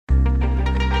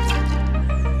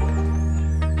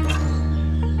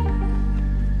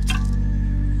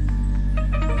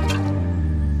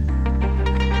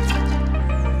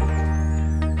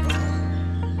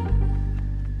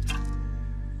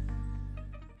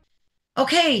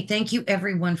Okay, thank you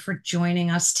everyone for joining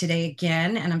us today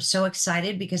again. And I'm so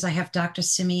excited because I have Dr.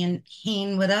 Simeon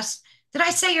Hein with us. Did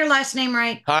I say your last name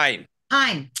right? Hein.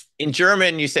 Hein. In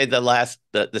German, you say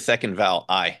the second vowel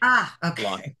I. Ah, Long.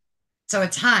 okay. So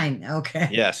it's Hein. Okay.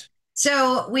 Yes.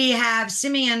 So we have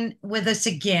Simeon with us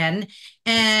again.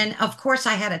 And of course,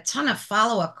 I had a ton of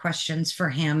follow-up questions for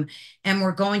him, and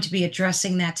we're going to be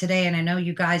addressing that today. And I know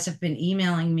you guys have been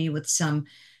emailing me with some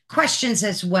questions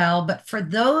as well. But for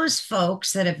those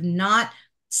folks that have not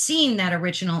seen that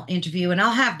original interview, and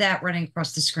I'll have that running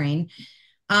across the screen,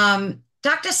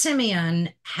 Dr. Simeon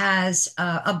has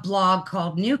a blog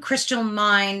called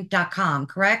newcrystalmind.com,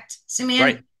 correct, Right.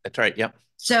 Simeon? That's right. Yep.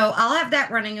 So I'll have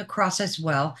that running across as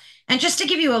well. And just to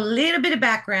give you a little bit of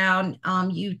background,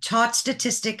 you taught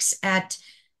statistics at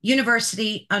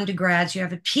university undergrads. You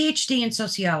have a PhD in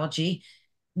sociology,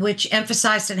 which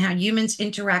emphasized on how humans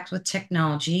interact with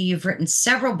technology. You've written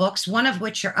several books, one of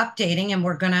which you're updating, and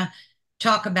we're going to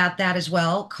talk about that as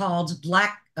well, called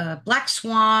Black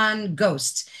Swan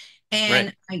Ghosts. Right.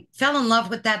 And I fell in love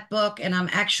with that book, and I'm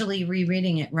actually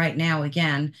rereading it right now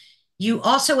again. You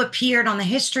also appeared on the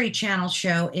History Channel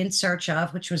show In Search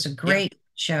of, which was a Yeah. great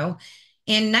show.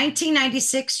 In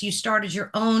 1996, you started your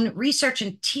own research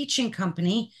and teaching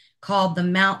company called the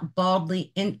Mount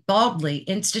Baldy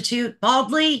Institute.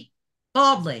 Baldly,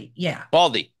 yeah.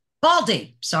 Baldy.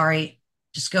 Baldy, sorry.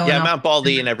 Just going Yeah. off. Mount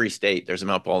Baldy in every state. There's a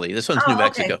Mount Baldy. This one's New Oh, okay.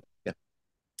 Mexico. Yeah.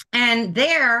 And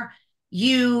there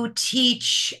you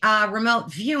teach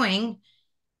remote viewing,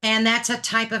 and that's a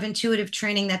type of intuitive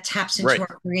training that taps into Right.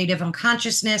 our creative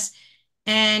unconsciousness.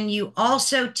 And you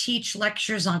also teach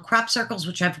lectures on crop circles,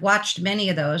 which I've watched many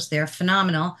of those. They're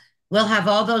phenomenal. We'll have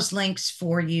all those links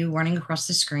for you running across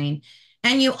the screen.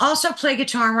 And you also play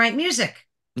guitar and write music.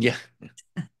 Yeah.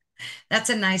 That's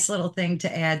a nice little thing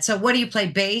to add. So, what do you play,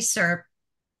 bass or?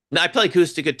 Now I play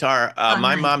acoustic guitar. Oh,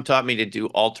 My nice. mom taught me to do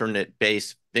alternate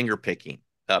bass finger picking,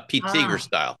 Pete Seeger Ah,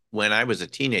 style, when I was a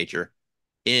teenager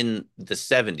in the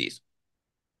 70s.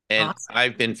 And awesome.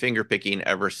 I've been finger picking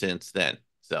ever since then.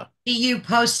 So, Do you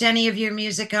post any of your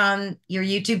music on your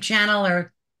YouTube channel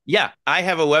or? yeah, I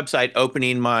have a website,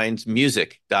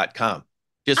 openingmindsmusic.com,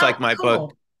 just Oh, like my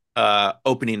book, cool.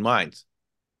 Opening Minds.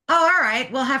 Oh, all right.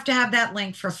 We'll have to have that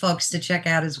link for folks to check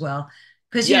out as well.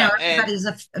 Because, Yeah, and everybody's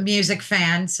a music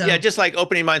fan. yeah, So, just like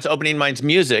Opening Minds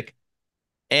Music.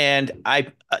 And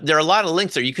there are a lot of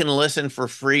links there. You can listen for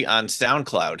free on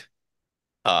SoundCloud.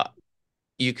 Uh,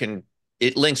 you can,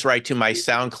 it links right to my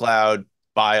SoundCloud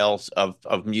files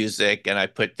of music, and I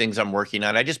put things I'm working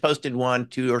on. I just posted one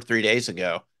 2 or 3 days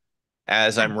ago.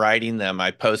 As yeah. I'm writing them, I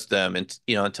post them, and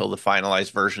until the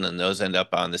finalized version, and those end up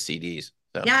on the CDs.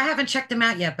 So Yeah, I haven't checked them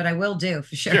out yet, but I will do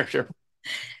for sure. sure, sure.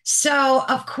 So,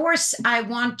 of course, I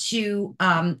want to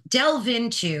delve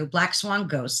into Black Swan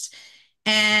Ghosts,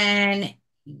 and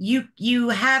you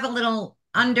have a little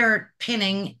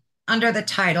underpinning under the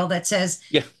title that says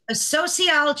Yeah, a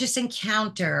sociologist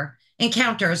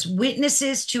encounters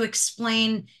witnesses to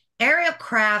explain aerial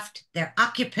craft, their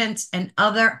occupants, and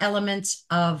other elements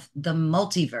of the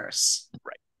multiverse.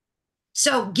 right.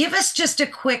 So, give us just a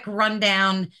quick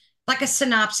rundown, like a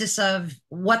synopsis of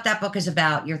what that book is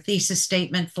about, your thesis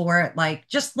statement for it. Like,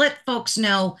 just let folks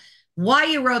know why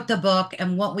you wrote the book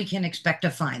and what we can expect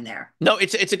to find there. No,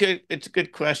 it's a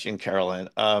good question, Carolyn.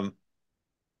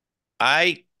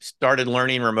 I started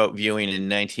learning remote viewing in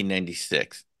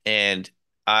 1996, and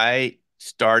I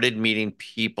started meeting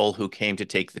people who came to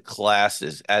take the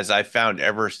classes. As I found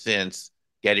ever since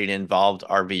getting involved,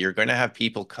 RV, you're going to have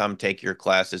people come take your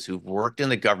classes who've worked in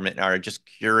the government and are just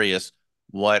curious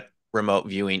what remote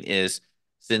viewing is,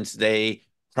 since they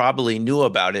probably knew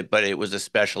about it, but it was a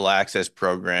special access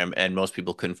program, and most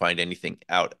people couldn't find anything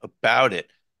out about it.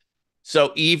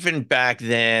 So even back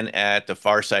then at the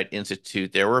Farsight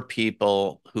Institute, there were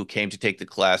people who came to take the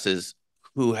classes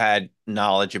who had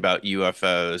knowledge about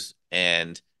UFOs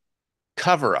and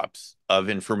cover-ups of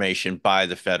information by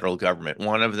the federal government.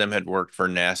 One of them had worked for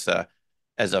NASA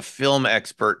as a film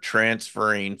expert,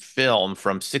 transferring film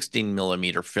from 16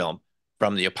 millimeter film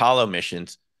from the Apollo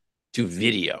missions to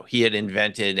video. He had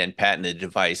invented and patented a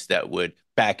device that would,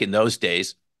 back in those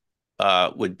days,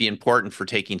 would be important for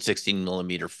taking 16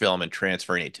 millimeter film and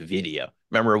transferring it to video.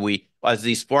 Remember, as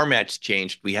these formats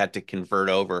changed, we had to convert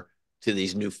over to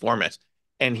these new formats.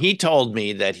 And he told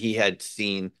me that he had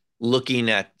seen, looking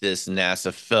at this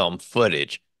NASA film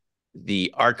footage,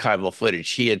 the archival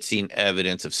footage, he had seen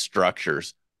evidence of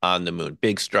structures on the moon,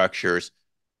 big structures,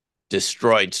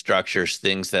 destroyed structures,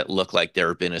 things that look like there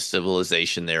had been a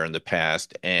civilization there in the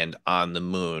past. And on the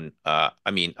moon,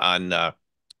 on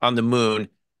the moon,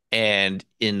 and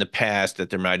in the past that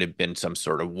there might have been some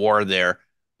sort of war there.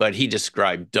 But he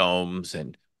described domes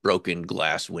and broken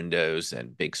glass windows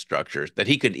and big structures that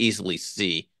he could easily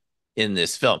see in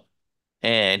this film.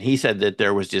 And he said that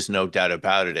there was just no doubt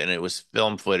about it. And it was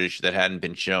film footage that hadn't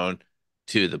been shown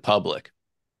to the public.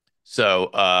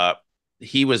 So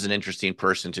he was an interesting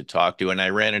person to talk to. And I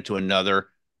ran into another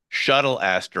shuttle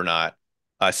astronaut,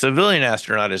 a civilian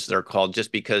astronaut, as they're called,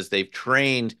 just because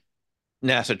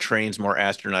NASA trains more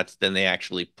astronauts than they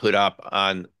actually put up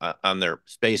on their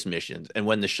space missions. And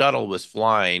when the shuttle was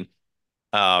flying,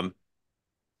 um,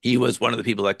 he was one of the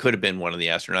people that could have been one of the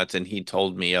astronauts, and he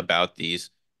told me about these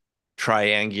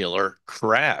triangular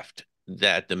craft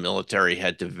that the military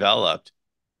had developed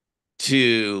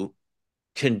to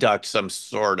conduct some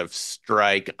sort of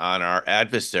strike on our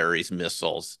adversaries'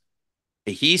 missiles.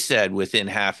 He said within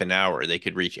half an hour they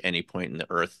could reach any point in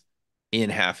the Earth in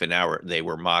half an hour. They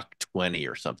were Mach 20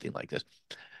 or something like this.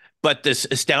 But this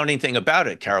astounding thing about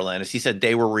it, Caroline, is he said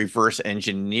they were reverse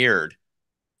engineered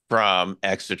from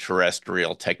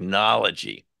extraterrestrial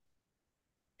technology.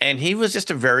 And he was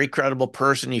just a very credible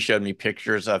person. He showed me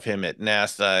pictures of him at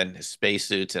NASA and his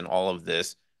spacesuits and all of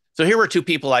this. So here were two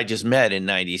people I just met in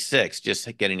 96,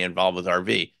 just getting involved with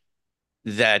RV,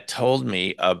 that told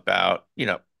me about,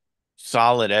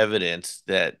 solid evidence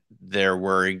that there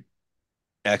were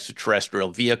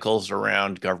extraterrestrial vehicles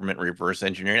around, government reverse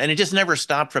engineering. And it just never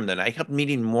stopped from then. I kept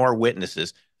meeting more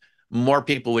witnesses. More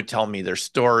people would tell me their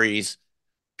stories,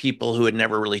 people who had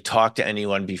never really talked to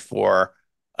anyone before,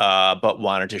 but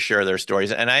wanted to share their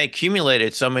stories. And I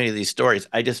accumulated so many of these stories,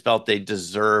 I just felt they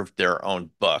deserved their own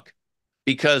book.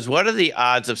 Because what are the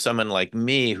odds of someone like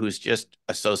me, who's just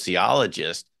a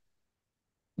sociologist,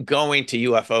 going to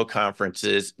UFO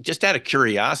conferences just out of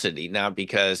curiosity, not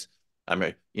because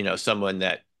I'm someone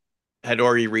that had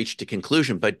already reached a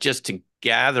conclusion, but just to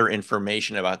gather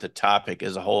information about the topic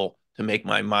as a whole to make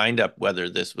my mind up whether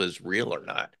this was real or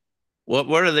not.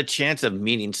 What are the chances of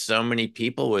meeting so many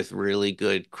people with really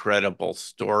good, credible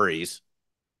stories,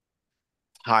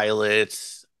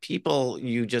 pilots, people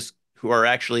you just who are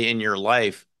actually in your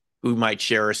life who might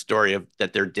share a story of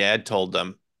that their dad told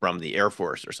them from the Air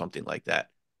Force or something like that?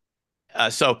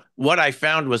 So what I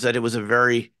found was that it was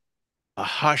a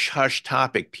hush hush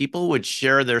topic. People would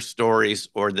share their stories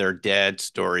or their dad's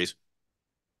stories,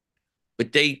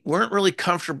 but they weren't really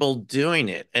comfortable doing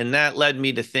it. And that led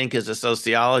me to think as a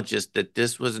sociologist that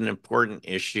this was an important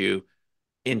issue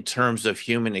in terms of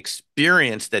human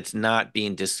experience that's not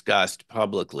being discussed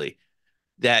publicly.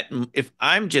 That if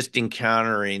I'm just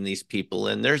encountering these people,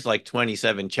 and there's like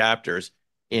 27 chapters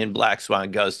in Black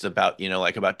Swan Ghosts about,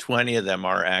 like about 20 of them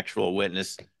are actual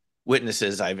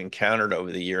witnesses I've encountered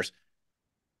over the years.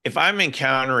 If I'm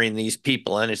encountering these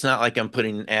people, and it's not like I'm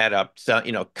putting an ad up, so,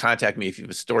 contact me if you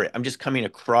have a story. I'm just coming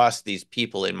across these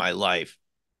people in my life,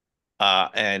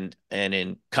 and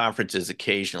in conferences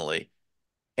occasionally,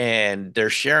 and they're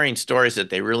sharing stories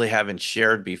that they really haven't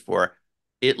shared before.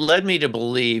 It led me to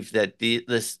believe that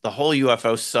the whole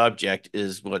UFO subject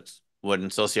is what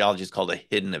in sociology is called a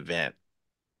hidden event,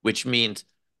 which means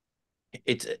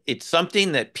it's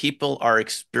something that people are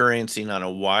experiencing on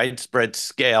a widespread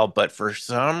scale, but for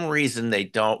some reason they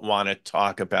don't want to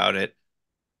talk about it.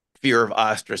 Fear of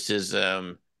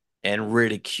ostracism and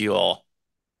ridicule,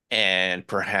 and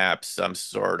perhaps some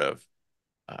sort of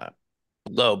uh,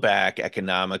 blowback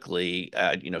economically,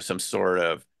 some sort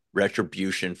of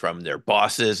retribution from their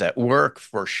bosses at work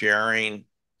for sharing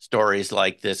stories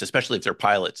like this, especially if they're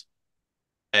pilots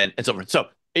and so forth. So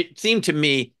it seemed to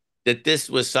me that this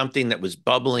was something that was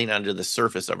bubbling under the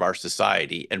surface of our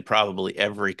society and probably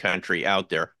every country out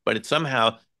there. But it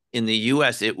somehow in the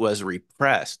US, it was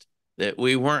repressed, that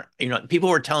we weren't, people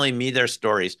were telling me their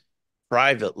stories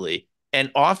privately.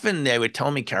 And often they would tell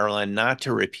me, Caroline, not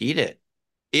to repeat it.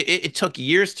 It took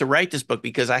years to write this book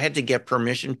because I had to get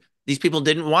permission. These people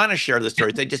didn't want to share the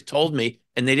stories. They just told me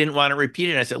and they didn't want to repeat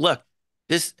it. And I said, look,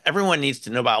 this everyone needs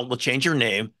to know about. We'll change your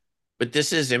name, but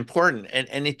this is important.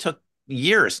 And it took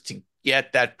years to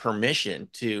get that permission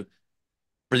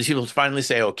for these people to finally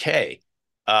say, okay.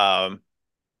 I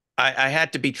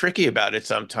had to be tricky about it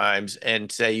sometimes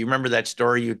and say, you remember that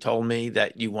story you told me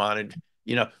that you wanted,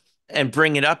 and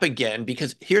bring it up again,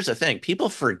 because here's the thing, people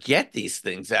forget these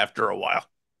things after a while.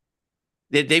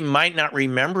 They might not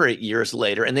remember it years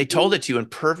later, and they told it to you in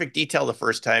perfect detail the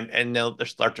first time, and they'll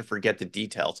start to forget the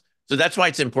details. So that's why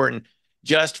it's important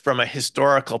just from a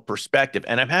historical perspective.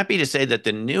 And I'm happy to say that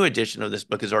the new edition of this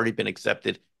book has already been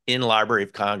accepted in Library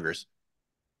of Congress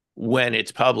when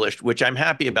it's published, which I'm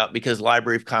happy about because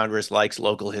Library of Congress likes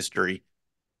local history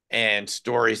and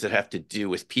stories that have to do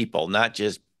with people, not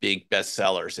just big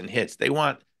bestsellers and hits. They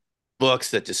want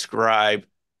books that describe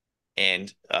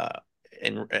and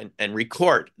and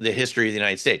record the history of the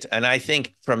United States. And I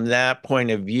think from that point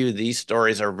of view, these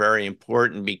stories are very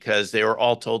important because they were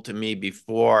all told to me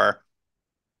before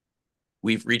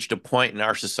we've reached a point in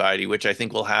our society, which I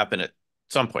think will happen at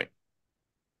some point,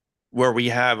 where we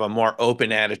have a more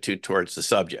open attitude towards the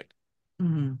subject.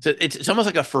 Mhm. So it's almost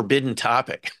like a forbidden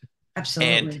topic. And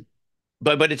Absolutely.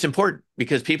 but it's important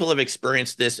because people have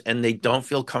experienced this and they don't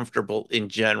feel comfortable in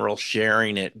general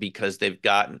sharing it because they've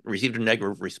gotten received a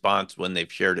negative response when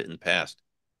they've shared it in the past.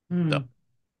 So Mm.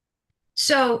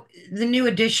 So the new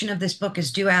edition of this book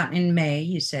is due out in May,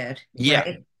 you said, yeah, right?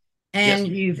 yes, And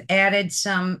you've added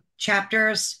some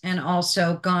chapters and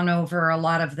also gone over a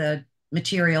lot of the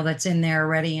material that's in there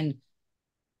already and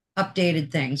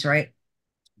updated things, right?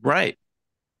 right.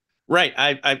 Right.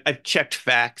 I've checked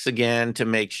facts again to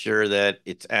make sure that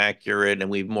it's accurate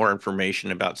and we've more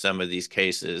information about some of these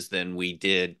cases than we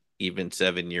did even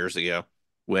 7 years ago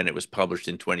when it was published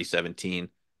in 2017.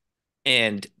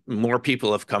 And more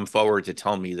people have come forward to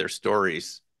tell me their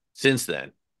stories since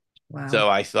then. Wow. So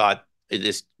I thought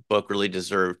this book really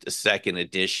deserved a second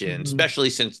edition, Mhm. especially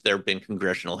since there have been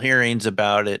congressional hearings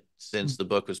about it since the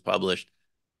book was published.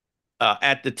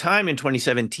 At the time in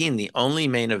 2017, the only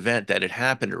main event that had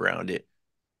happened around it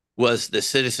was the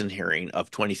citizen hearing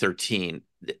of 2013.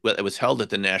 It was held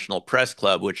at the National Press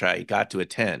Club, which I got to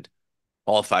attend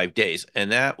all 5 days.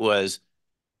 And that was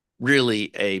really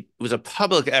it was a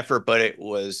public effort, but it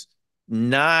was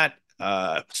not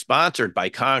sponsored by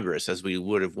Congress as we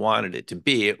would have wanted it to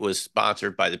be. It was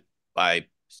sponsored by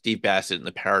Steve Bassett and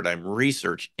the Paradigm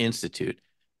Research Institute,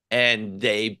 and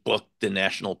they booked the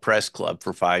National Press Club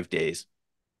for 5 days.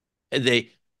 And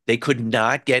they could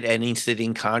not get any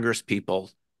sitting Congress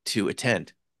people to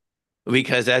attend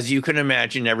because as you can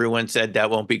imagine, everyone said that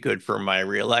won't be good for my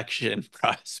reelection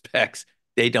prospects.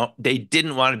 They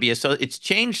didn't want to be so it's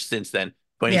changed since then,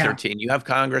 Yeah. 2013. You have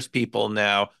Congress people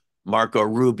now, Marco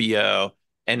Rubio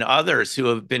and others who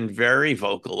have been very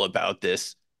vocal about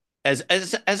this as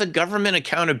a government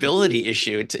accountability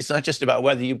issue. It's not just about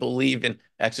whether you believe in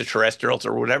extraterrestrials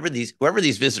or whoever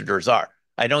these visitors are.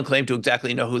 I don't claim to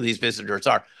exactly know who these visitors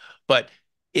are, but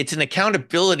it's an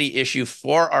accountability issue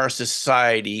for our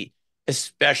society,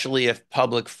 especially if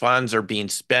public funds are being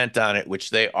spent on it,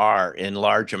 which they are in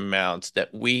large amounts,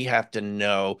 that we have to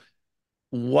know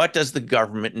what does the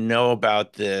government know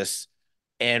about this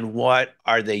and what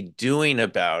are they doing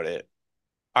about it?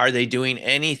 Are they doing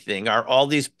anything? Are all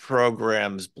these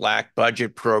programs black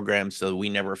budget programs so we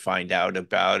never find out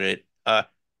about it?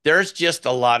 There's just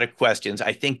a lot of questions.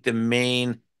 I think the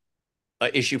main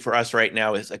issue for us right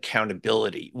now is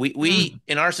accountability. We Mm.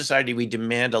 in our society we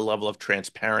demand a level of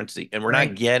transparency, and we're not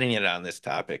Right. getting it on this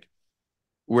topic.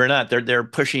 We're not. They're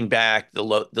pushing back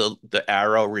the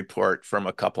Arrow report from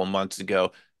a couple months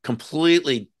ago.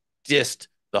 Completely dissed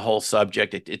the whole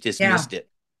subject. It Yeah. dismissed it,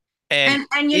 and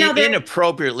And you know there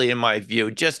inappropriately, in my view.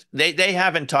 Just they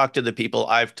haven't talked to the people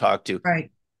I've talked to.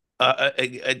 right.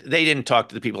 They didn't talk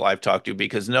to the people I've talked to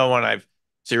because no one I've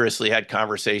seriously had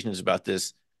conversations about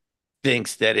this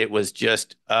thinks that it was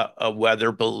just a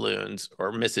weather balloons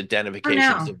or I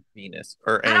misidentifications know. of Venus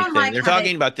or I don't anything. like They're how they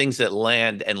talking about things that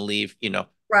land and leave,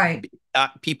 right.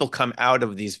 people come out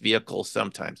of these vehicles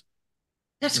sometimes.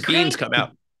 That's Beings come crazy.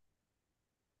 out.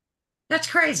 That's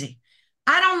crazy.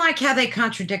 I don't like how they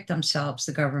contradict themselves,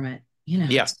 the government.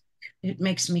 Yeah. It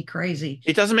makes me crazy.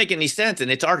 It doesn't make any sense.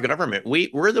 And it's our government.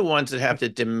 We're the ones that have to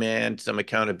demand some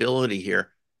accountability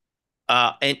here.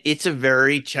 And it's a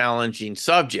very challenging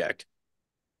subject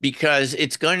because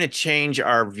it's going to change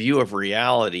our view of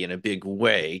reality in a big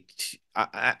way.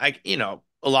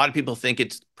 A lot of people think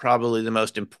it's probably the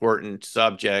most important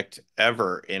subject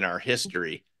ever in our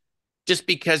history, just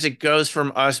because it goes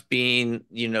from us being,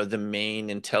 the main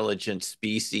intelligent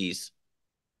species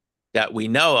that we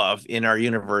know of in our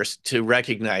universe to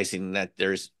recognizing that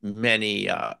there's many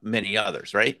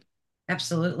others, right?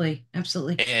 Absolutely.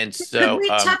 Absolutely. And Could so, we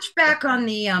touch yeah, back on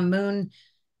the moon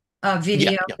yeah,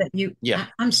 video yeah, that you, yeah.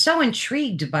 I'm so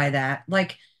intrigued by that.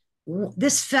 Like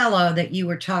this fellow that you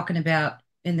were talking about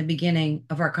in the beginning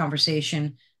of our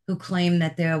conversation who claimed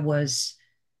that there was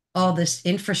all this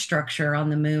infrastructure on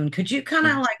the moon. Could you kind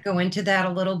of Mhm. like go into that a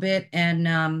little bit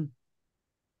and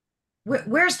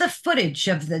where's the footage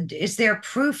of is there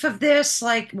proof of this?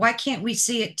 Like, why can't we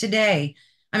see it today?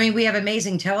 I mean, we have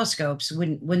amazing telescopes.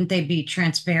 Wouldn't they be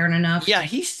transparent enough Yeah, to?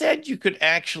 he said you could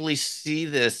actually see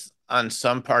this on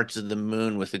some parts of the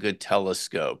moon with a good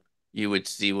telescope. You would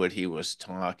see what he was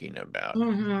talking about.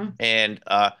 Hmm. And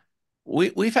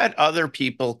we've had other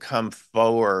people come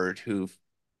forward who've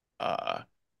uh,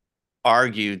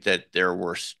 argued that there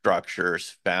were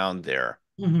structures found there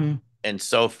Hmm. and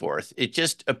so forth. It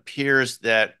just appears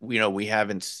that we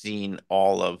haven't seen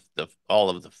all of the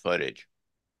footage.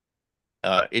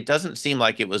 It doesn't seem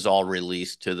like it was all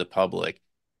released to the public,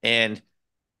 and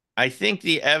I think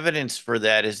the evidence for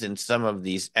that is in some of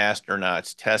these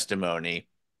astronauts' testimony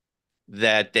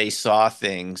that they saw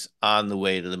things on the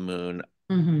way to the moon,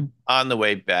 Hmm. on the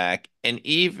way back, and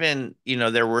even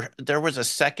there was a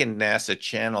second NASA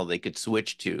channel they could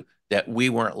switch to that we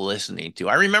weren't listening to.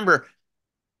 I remember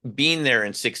being there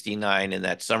in 69, in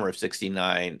that summer of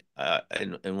 69,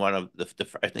 in one of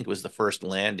I think it was the first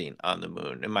landing on the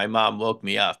moon, and my mom woke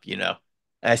me up.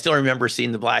 And I still remember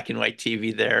seeing the black and white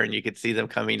TV there, and you could see them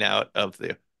coming out of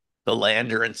the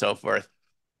lander and so forth.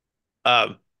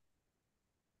 um,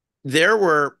 there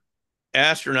were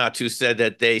astronauts who said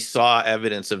that they saw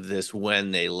evidence of this when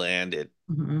they landed,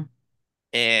 Hmm.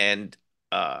 and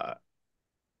uh,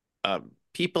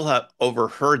 people have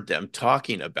overheard them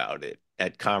talking about it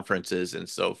at conferences and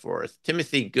so forth.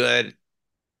 Timothy Good,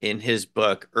 in his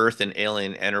book Earth and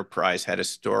Alien Enterprise, had a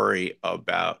story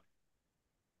about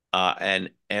an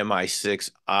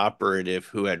MI6 operative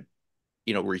who had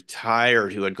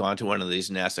retired, who had gone to one of these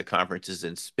NASA conferences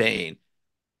in Spain,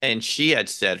 and she had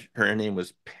said, her name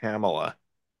was Pamela.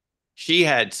 She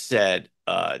had said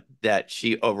that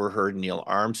she overheard Neil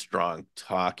Armstrong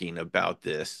talking about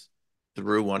this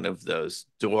through one of those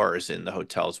doors in the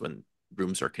hotels when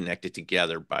rooms are connected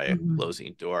together by a Hmm.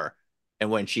 closing door. And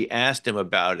when she asked him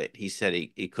about it, he said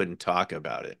he couldn't talk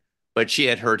about it. But she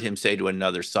had heard him say to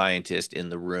another scientist in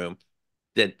the room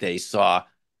that they saw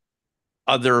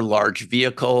other large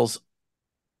vehicles,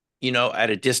 at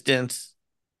a distance,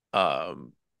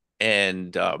 um,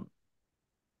 and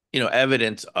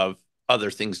evidence of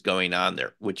other things going on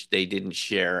there, which they didn't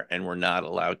share and were not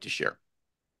allowed to share.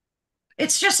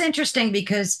 It's just interesting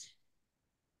because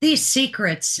these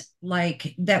secrets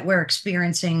like that we're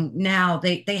experiencing now,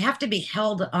 they have to be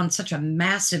held on such a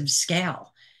massive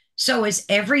scale. So is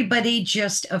everybody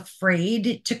just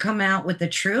afraid to come out with the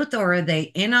truth, or are they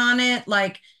in on it?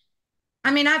 Like, I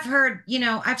mean, I've heard,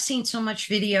 I've seen so much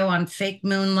video on fake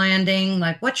moon landing.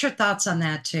 Like, what's your thoughts on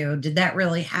that too? Did that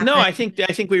really No, happen?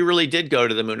 I think we really did go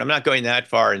to the moon. I'm not going that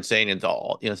far and saying it's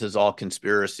all, this is all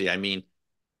conspiracy. I mean,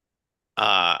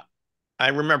 uh, I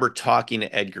remember talking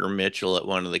to Edgar Mitchell at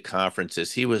one of the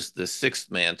conferences. He was the sixth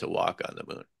man to walk on the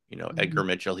moon. Edgar Mhm.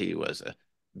 Mitchell, he was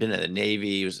been in the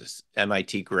Navy, he was an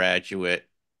MIT graduate,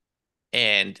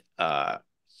 and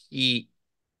he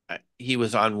he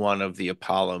was on one of the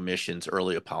Apollo missions,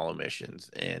 early Apollo missions,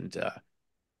 and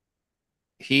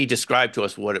he described to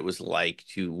us what it was like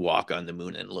to walk on the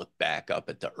moon and look back up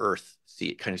at the Earth, see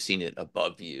it, kind of seeing it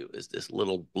above you as this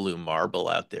little blue marble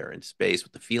out there in space,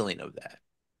 with the feeling of that,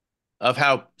 of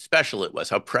how special it was,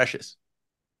 how precious,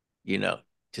 you know,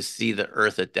 to see the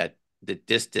Earth at the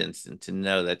distance and to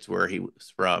know that's where he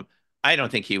was from. I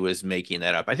don't think he was making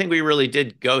that up. I think we really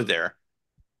did go there.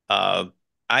 Uh,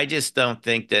 I just don't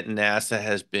think that NASA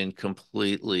has been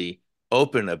completely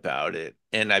open about it.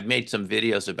 And I've made some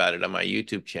videos about it on my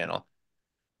YouTube channel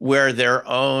where their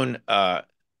own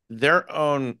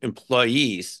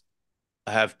employees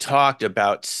have talked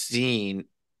about seeing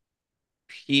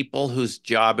people whose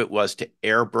job it was to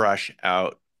airbrush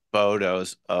out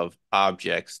photos of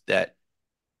objects that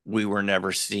we were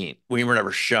never shown.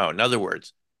 In other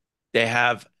words, they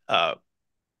have uh,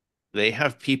 they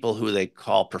have people who they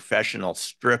call professional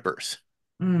strippers.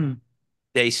 Mm.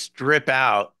 They strip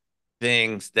out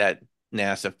things that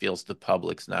NASA feels the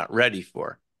public's not ready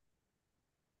for.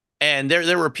 And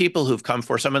there were people who've come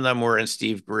for. Some of them were in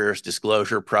Steve Greer's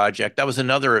Disclosure Project. That was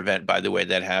another event, by the way,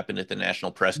 that happened at the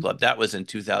National Press Club. That was in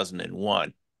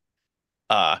 2001.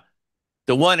 Uh,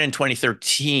 the one in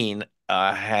 2013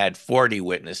 had 40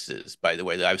 witnesses, by the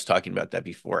way. I was talking about that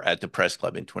before at the press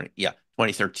club in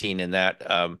 2013, and that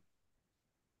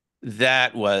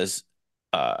was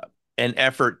uh, an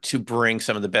effort to bring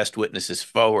some of the best witnesses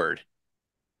forward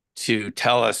to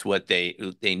tell us what they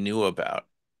knew about.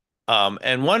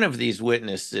 And one of these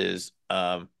witnesses,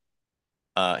 her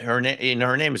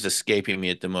name is escaping me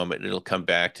at the moment. It'll come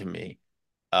back to me.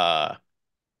 Uh,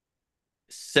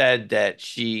 Said that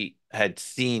she had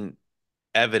seen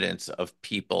evidence of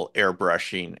people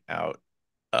airbrushing out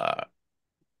uh,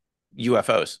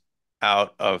 UFOs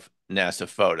out of NASA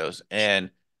photos.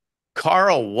 And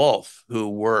Carl Wolf, who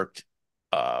worked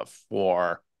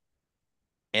for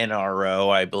NRO,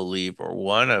 I believe, or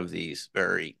one of these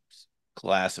very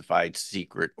classified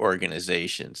secret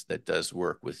organizations that does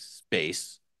work with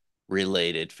space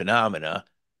related phenomena.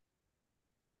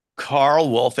 Carl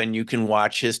Wolf, and you can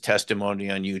watch his testimony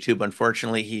on YouTube.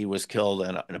 Unfortunately, he was killed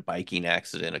in a biking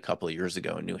accident a couple of years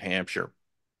ago in New Hampshire.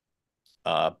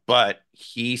 But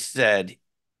he said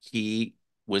he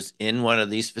was in one of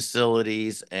these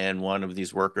facilities, and one of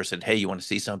these workers said, "Hey, you want to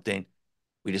see something?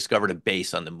 We discovered a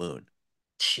base on the moon."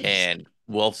 Jeez. And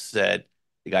Wolf said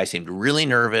the guy seemed really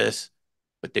nervous,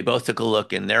 but they both took a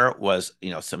look, and there it was,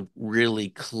 some really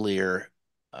clear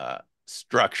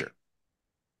structure.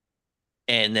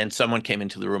 And then someone came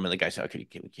into the room, and the guy said, "Okay,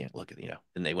 we can't look at,"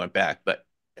 and they went back. But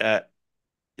uh,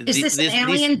 Is this an these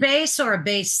alien base or a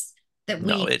base that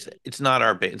no, we, it's not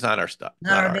our base. It's not our stuff. It's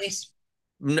not not our ours. base?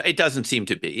 It doesn't seem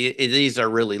to be. These are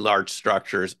really large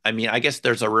structures. I mean, I guess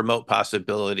there's a remote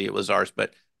possibility it was ours,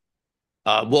 but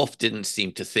Wolf didn't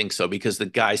seem to think so because the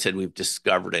guy said we've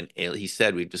discovered an alien. He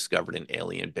said we've discovered an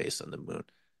alien base on the moon.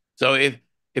 So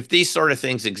if these sort of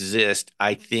things exist,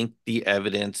 I think we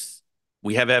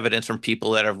have evidence from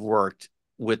people that have worked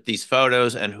with these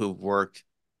photos and who've worked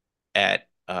at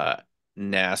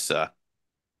NASA.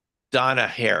 Donna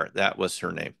Hare, that was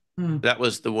her name. Hmm. That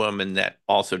was the woman that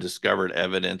also discovered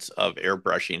evidence of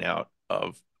airbrushing out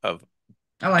of Oh,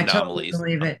 I totally anomalies.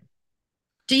 believe it.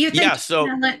 Do you think Yeah, so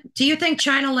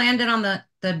China landed on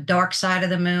the dark side of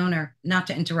the moon, or not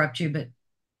to interrupt you, but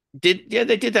they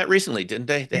did that recently, didn't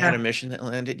they? They had a yeah. mission that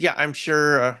landed. Yeah, I'm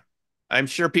sure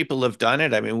people have done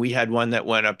it. I mean, we had one that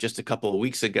went up just a couple of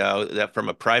weeks ago that from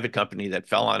a private company that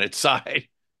fell on its side.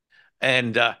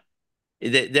 And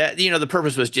the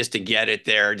purpose was just to get it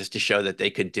there, just to show that they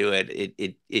could do it.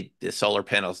 The solar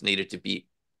panels needed to be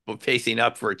facing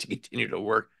up for it to continue to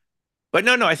work. But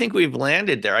no, I think we've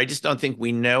landed there. I just don't think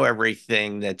we know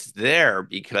everything that's there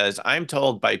because I'm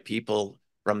told by people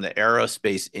from the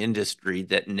aerospace industry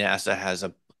that NASA has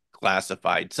a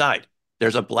classified side.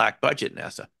 There's a black budget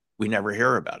NASA. We never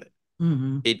hear about it.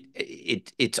 Hmm.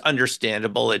 It's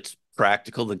understandable. It's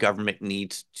practical. The government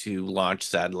needs to launch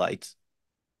satellites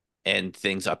and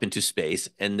things up into space,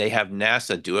 and they have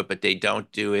NASA do it, but they don't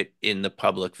do it in the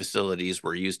public facilities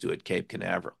we're used to at Cape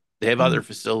Canaveral. They have other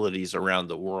facilities around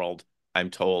the world,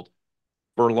 I'm told,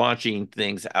 for launching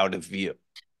things out of view.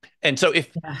 And so Yeah.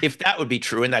 if that would be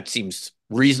true, and that seems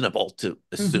reasonable to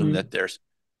assume Hmm. that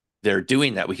they're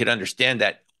doing that, we could understand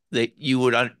that it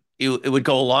would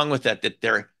go along with that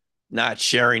they're not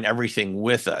sharing everything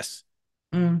with us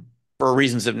Mm. for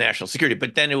reasons of national security.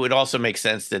 But then it would also make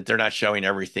sense that they're not showing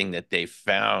everything that they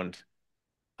found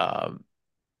um,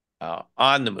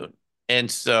 on the moon. And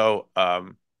so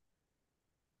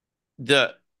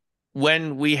the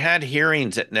when we had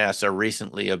hearings at NASA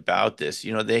recently about this,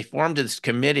 they formed this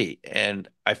committee, and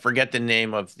I forget the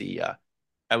name of the.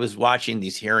 I was watching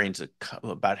these hearings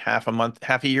about half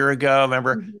a year ago.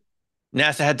 Remember, Mhm.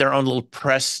 NASA had their own little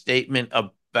press statement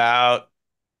about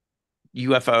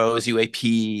UFOs,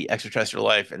 UAP, extraterrestrial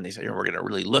life, and they said, we're going to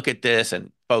really look at this,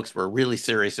 and folks were really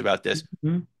serious about this.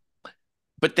 Mhm.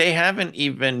 But they haven't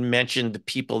even mentioned the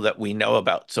people that we know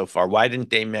about so far. Why didn't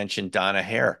they mention Donna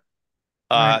Hare?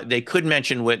 Right. They could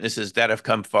mention witnesses that have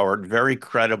come forward, very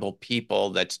credible people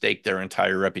that stake their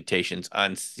entire reputations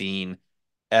on seeing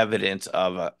evidence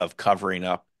of covering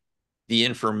up the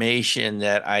information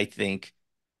that I think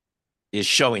is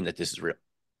showing that this is real.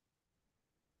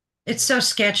 It's so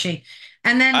sketchy.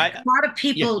 And then I a lot of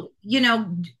Yeah, people,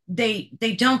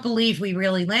 they don't believe we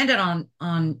really landed on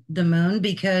the moon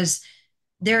because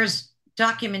there's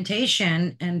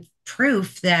documentation and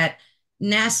proof that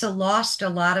NASA lost a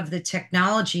lot of the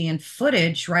technology and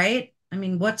footage, right? I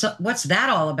mean, what's that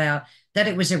all about? That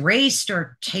it was erased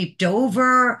or taped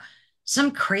over?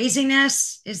 Some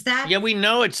craziness? Is that Yeah, we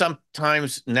know it.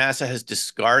 Sometimes NASA has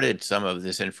discarded some of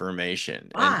this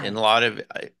information, and why? a lot of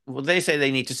well, they say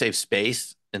they need to save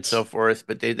space and so forth,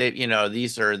 but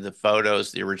these are the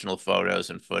photos, the original photos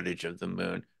and footage of the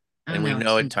moon, I and we know it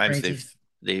know at seems times crazy.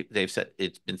 they've said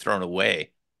it's been thrown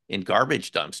away in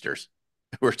garbage dumpsters.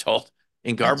 We're told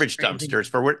in That's garbage crazy.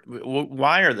 dumpsters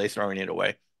why are they throwing it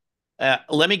away?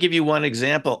 Let me give you one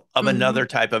example of Hmm. another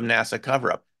type of NASA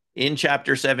cover up. In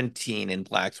chapter 17 in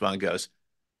Black Swan goes.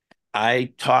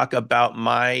 I talk about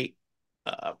my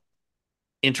uh,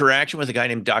 interaction with a guy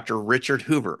named Dr. Richard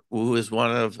Hoover, who is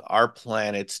one of our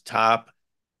planet's top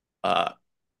uh,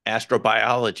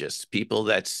 astrobiologists, people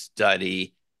that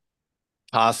study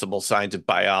possible signs of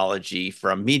biology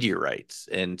from meteorites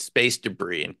and space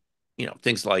debris and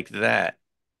things like that.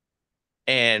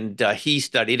 And he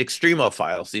studied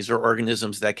extremophiles. These are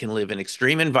organisms that can live in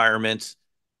extreme environments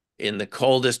in the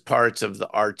coldest parts of the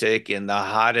Arctic, in the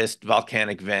hottest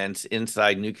volcanic vents,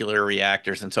 inside nuclear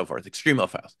reactors, and so forth,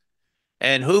 extremophiles.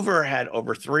 And Hoover had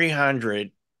over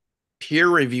 300 peer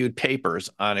reviewed papers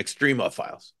on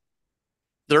extremophiles.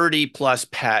 30 plus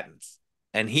patents.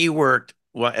 And he worked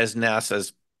as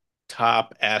NASA's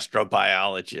top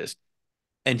astrobiologist.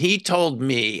 And he told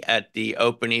me at the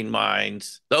Open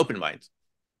Minds,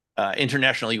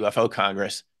 International UFO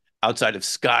Congress outside of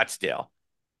Scottsdale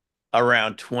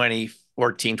around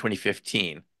 2014,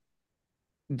 2015,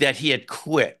 that he had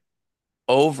quit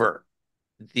over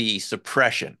the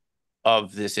suppression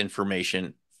of this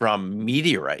information from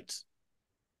meteorites.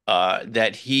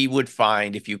 That he would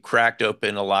find if you cracked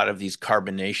open a lot of these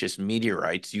carbonaceous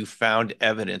meteorites, you found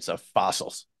evidence of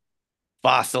fossils,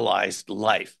 fossilized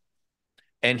life.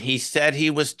 And he said he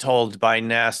was told by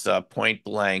NASA point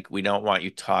blank, we don't want you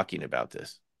talking about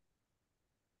this.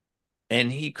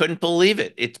 And he couldn't believe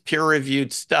it. It's peer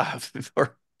reviewed stuff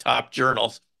for top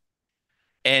journals.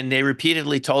 And they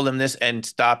repeatedly told him this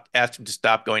and asked him to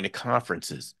stop going to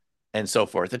conferences and so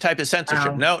forth. The type of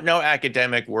censorship. Wow. No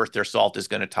academic worth their salt is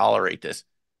going to tolerate this.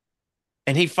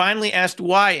 And he finally asked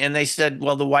why, and they said,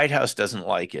 well, the White House doesn't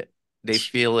like it. They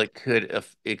feel it could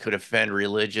offend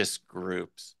religious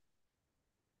groups.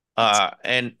 It's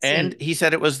And crazy. he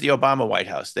said it was the Obama White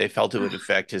House. They felt it would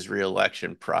affect his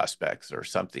reelection prospects or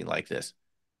something like this.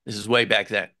 This is way back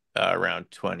then, around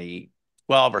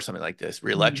 2012 or something like this, Mm,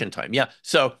 reelection time. Yeah.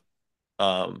 So,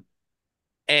 um,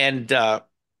 and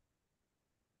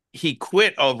he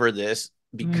quit over this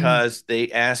mm, because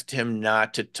they asked him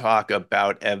not to talk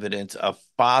about evidence of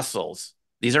fossils.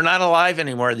 These are not alive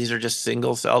anymore. These are just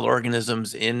single-celled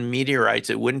organisms in meteorites.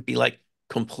 It wouldn't be like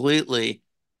completely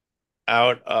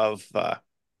out of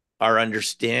our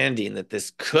understanding that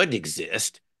this could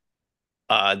exist.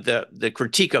 The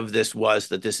critique of this was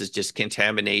that this is just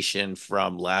contamination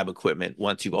from lab equipment.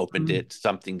 Once you've opened mm. it,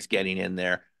 something's getting in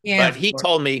there. Yeah, But of he course.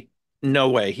 told me, no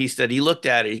way. He said he looked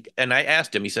at it and I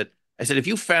asked him, I said, if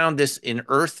you found this in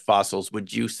earth fossils,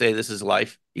 would you say this is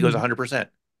life? He goes, Mm, 100%.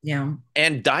 yeah.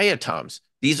 And diatoms.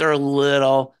 These are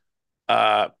little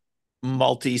uh,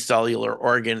 multicellular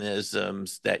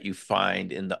organisms that you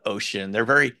find in the ocean. They're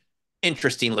very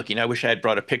interesting looking. I wish I had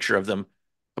brought a picture of them,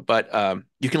 but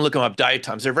you can look them up.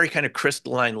 Diatoms. They're very kind of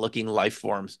crystalline looking life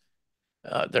forms.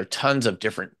 There are tons of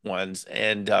different ones,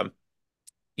 and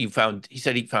he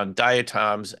said he found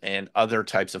diatoms and other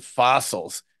types of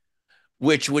fossils,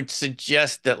 which would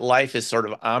suggest that life is sort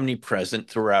of omnipresent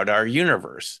throughout our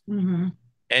universe. Hmm.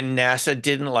 And NASA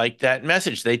didn't like that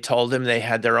message. They told him they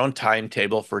had their own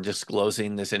timetable for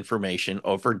disclosing this information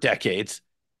over decades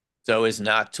so as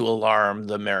not to alarm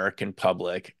the American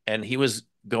public. And he was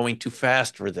going too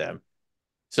fast for them.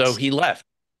 So he left.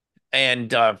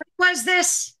 And Was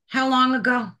this? How long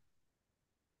ago?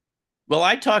 well,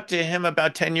 I talked to him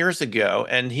about 10 years ago,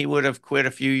 and he would have quit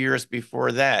a few years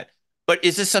before that. But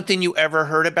is this something you ever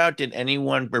heard about? Did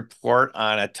anyone report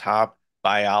on a top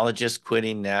biologist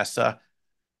quitting NASA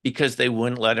because they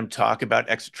wouldn't let him talk about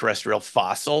extraterrestrial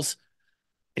fossils?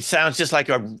 It sounds just like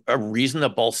a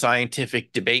reasonable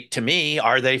scientific debate to me.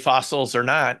 Are they fossils or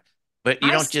not? But you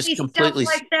I don't just see stuff completely,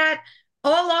 like that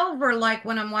all over, like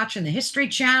when I'm watching the History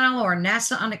Channel or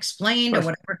NASA Unexplained or of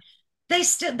whatever.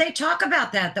 They talk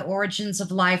about that. The origins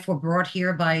of life were brought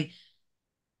here by,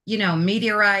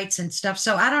 meteorites and stuff.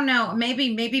 So I don't know.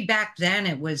 Maybe back then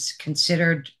it was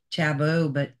considered taboo,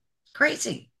 but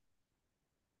crazy.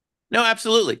 no,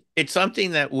 absolutely. It's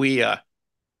something that we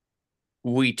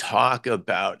talk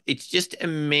about. It's just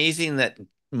amazing that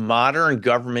modern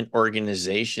government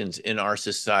organizations in our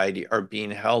society are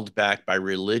being held back by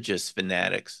religious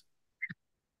fanatics.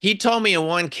 He told me in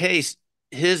one case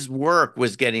his work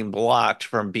was getting blocked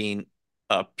from being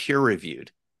peer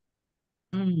reviewed,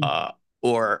 Mm. uh,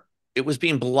 or it was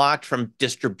being blocked from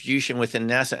distribution within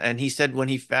NASA. And he said when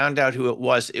he found out who it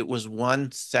was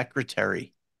one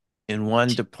secretary in one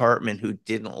department who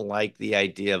didn't like the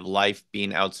idea of life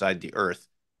being outside the Earth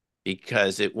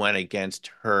because it went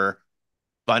against her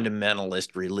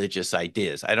fundamentalist religious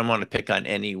ideas. I don't want to pick on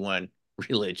any one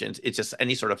religion. It's just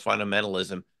any sort of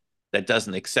fundamentalism that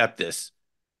doesn't accept this.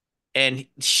 And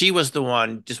she was the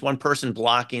one, just one person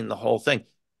blocking the whole thing.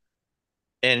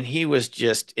 And he was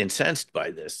just incensed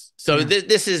by this. So Yeah.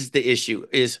 this is the issue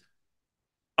is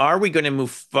are we going to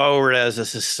move forward as a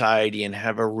society and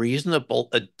have a reasonable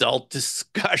adult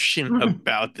discussion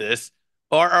about this?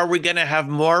 Or are we going to have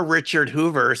more Richard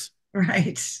Hoovers?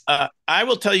 Right. I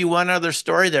will tell you one other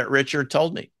story that Richard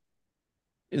told me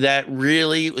that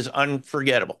really was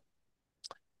unforgettable.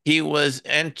 He was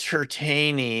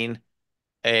entertaining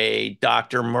a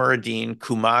Dr. Muradin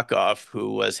Kumakov,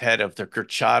 who was head of the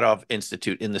Kurchatov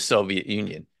Institute in the Soviet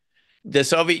Union. The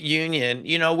Soviet Union,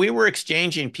 we were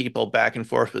exchanging people back and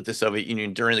forth with the Soviet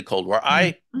Union during the Cold War. Mhm.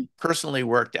 I personally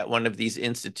worked at one of these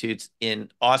institutes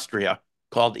in Austria.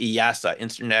 called IASA,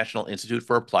 International Institute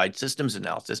for Applied Systems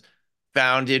Analysis,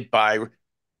 founded by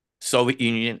Soviet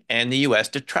Union and the US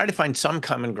to try to find some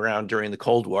common ground during the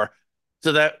Cold War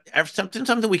so that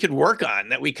something we could work on,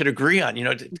 that we could agree on,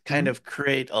 to kind Mhm. of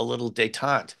create a little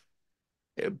detente.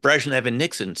 Brezhnev and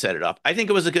Nixon set it up. I think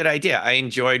it was a good idea. I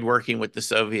enjoyed working with the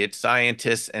Soviet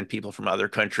scientists and people from other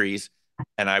countries.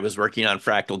 And I was working on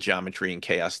fractal geometry and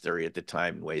chaos theory at the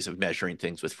time, ways of measuring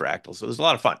things with fractals. So it was a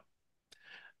lot of fun.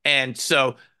 And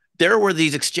so there were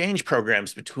these exchange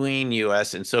programs between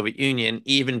US and Soviet Union,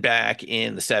 even back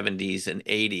in the 70s and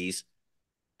 80s,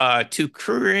 to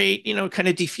create, kind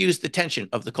of diffuse the tension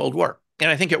of the Cold War. And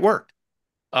I think it worked.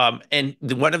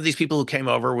 One of these people who came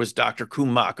over was Dr.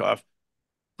 Kumakov,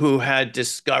 who had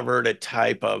discovered a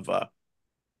type of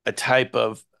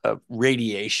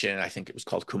radiation. I think it was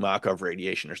called Kumakov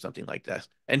radiation or something like that.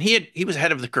 And he was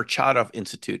head of the Kurchatov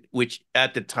Institute, which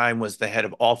at the time was the head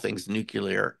of all things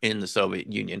nuclear in the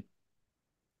Soviet Union.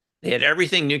 They had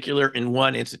everything nuclear in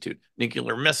one institute: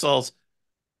 nuclear missiles,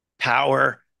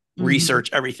 power, Mhm.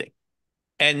 research, everything.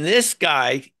 And this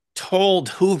guy told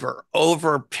Hoover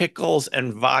over pickles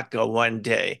and vodka one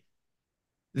day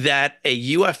that a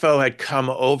UFO had come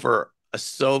over a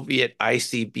Soviet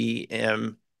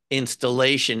ICBM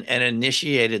installation and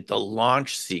initiated the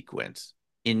launch sequence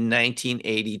in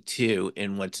 1982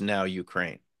 in what's now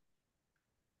Ukraine.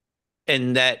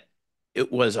 And that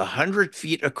it was 100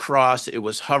 feet across. It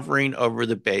was hovering over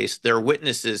the base. There are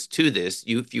witnesses to this.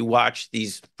 If you watch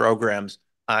these programs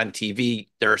on TV,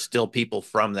 there are still people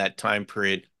from that time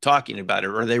period talking about it,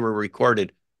 or they were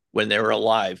recorded when they were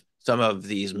alive. Some of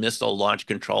these missile launch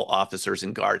control officers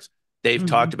and guards, they've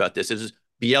talked Mhm. about this. This is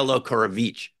Bielo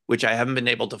Korovich, which I haven't been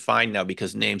able to find now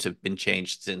because names have been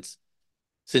changed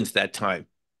since that time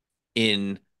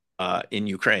in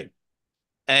Ukraine.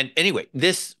 And anyway,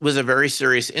 this was a very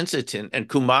serious incident. And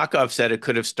Kumakov said it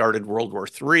could have started World War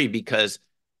III because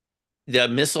the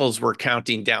missiles were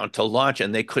counting down to launch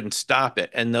and they couldn't stop it.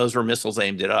 And those were missiles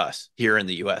aimed at us here in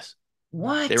the US. They were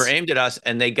What? aimed at us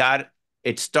and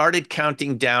it started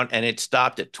counting down and it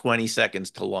stopped at 20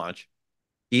 seconds to launch.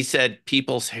 He said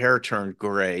people's hair turned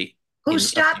gray Who in a few.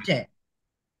 stopped it?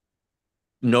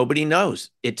 Nobody knows.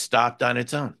 It stopped on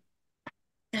its own.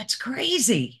 That's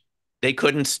crazy. They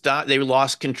couldn't stop. They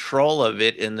lost control of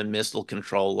it in the missile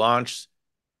control launch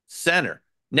center.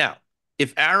 Now,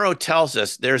 if Arrow tells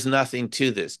us there's nothing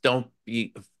to this, don't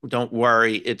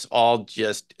worry, it's all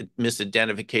just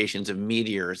misidentifications of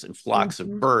meteors and flocks of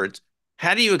Mhm. birds.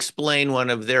 How do you explain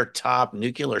one of their top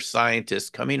nuclear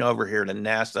scientists coming over here to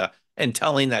NASA and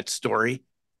telling that story?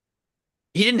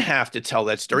 He didn't have to tell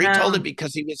that story. He told it No,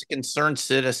 because he was a concerned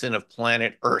citizen of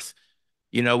planet Earth.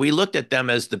 We looked at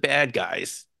them as the bad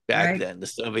guys back right? then, the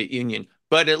Soviet Union,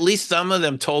 but at least some of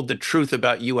them told the truth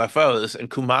about UFOs, and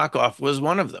Kumakov was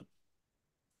one of them.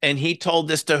 And he told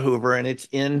this to Hoover, and it's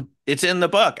in the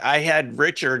book. I had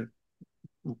Richard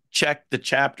check the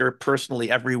chapter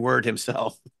personally, every word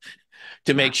himself,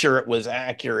 to make Wow. sure it was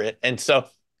accurate. And so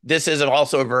this is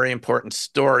also a very important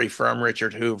story from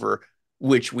Richard Hoover,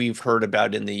 which we've heard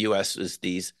about in the U.S. as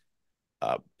these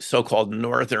so-called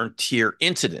Northern Tier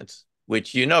incidents,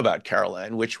 which you know about,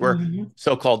 Caroline, which were Mhm.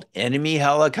 so-called enemy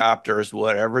helicopters,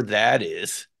 whatever that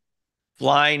is,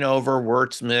 flying over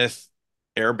Wurtsmith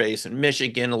Air Base in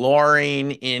Michigan,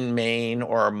 Loring in Maine,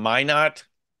 or Minot,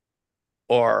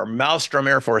 or Malmstrom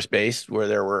Air Force Base, where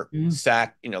there were Mhm.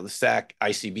 the SAC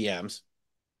ICBMs,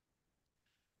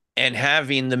 and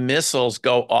having the missiles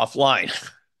go offline.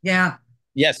 Yeah.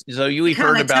 Yes, so We you've kind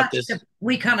heard of about touched this.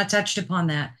 we kind of touched upon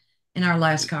that in our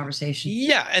last conversation.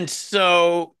 Yeah, and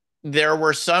so there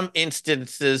were some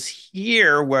instances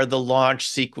here where the launch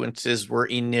sequences were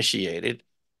initiated,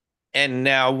 and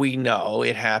now we know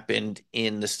it happened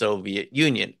in the Soviet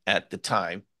Union at the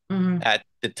time. Mhm. At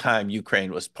the time,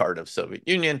 Ukraine was part of Soviet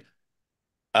Union,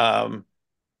 um,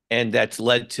 and that's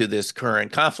led to this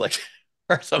current conflict,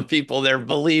 where some people there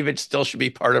believe it still should be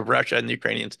part of Russia, and the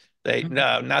Ukrainians say Mhm.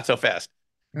 no, not so fast.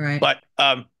 Right. But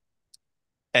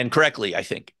and correctly, I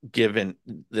think, given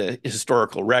the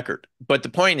historical record. But the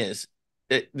point is,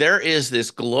 there is this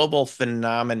global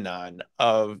phenomenon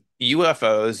of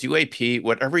UFOs, UAP,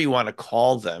 whatever you want to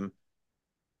call them,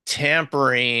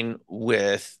 tampering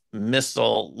with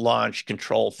missile launch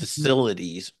control Mhm.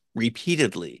 facilities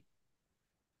repeatedly.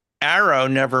 Arrow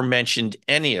never mentioned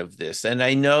any of this. And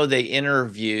I know they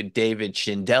interviewed David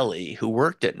Shindeli, who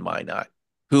worked at Minot,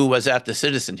 who was at the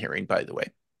citizen hearing, by the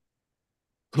way,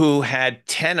 who had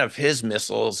 10 of his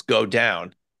missiles go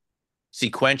down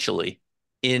sequentially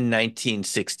in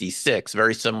 1966,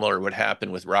 very similar to what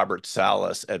happened with Robert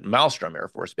Salas at Malmstrom Air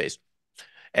Force Base.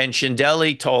 And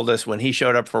Shindeli told us when he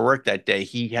showed up for work that day,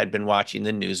 he had been watching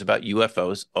the news about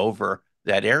UFOs over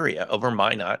that area, over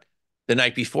Minot, the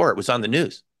night before. It was on the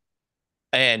news.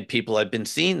 And people had been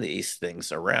seeing these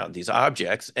things around, these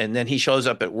objects. And then he shows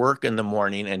up at work in the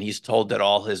morning and he's told that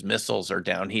all his missiles are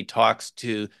down. He talks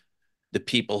to the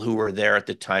people who were there at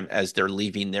the time as they're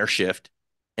leaving their shift.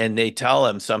 And they tell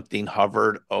him something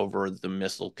hovered over the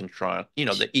missile control,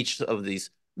 that each of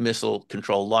these missile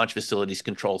control launch facilities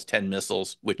controls 10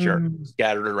 missiles, which are Mm,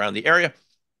 scattered around the area.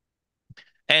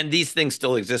 And these things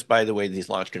still exist, by the way, these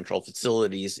launch control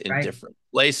facilities in right. different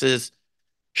places.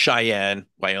 Cheyenne,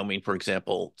 Wyoming, for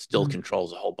example, still Mm,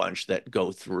 controls a whole bunch that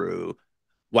go through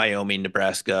Wyoming,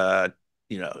 Nebraska,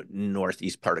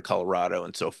 northeast part of Colorado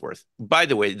and so forth. By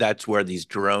the way, that's where these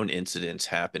drone incidents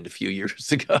happened a few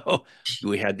years ago.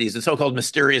 We had these so-called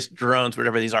mysterious drones,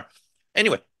 whatever these are.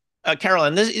 Anyway,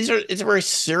 Caroline, it's a very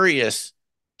serious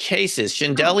cases. oh,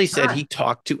 Shindeli said God. he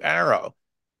talked to Arrow,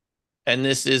 and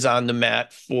this is on the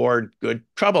Matt Ford Good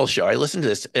Trouble show. I listened to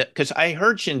this because I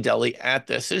heard Shindeli at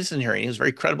the citizen hearing. He was a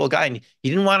very credible guy, and he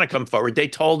didn't want to come forward. They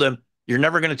told him, "You're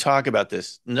never going to talk about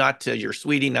this, not to your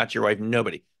sweetie, not to your wife,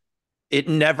 nobody." It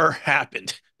never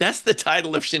happened. That's the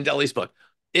title of Shindeli's book.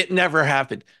 It never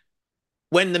happened.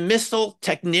 When the missile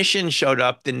technician showed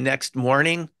up the next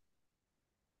morning,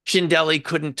 Shindeli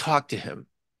couldn't talk to him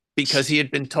because he had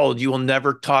been told, "You will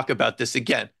never talk about this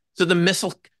again." So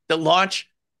the launch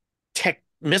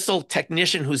missile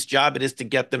technician whose job it is to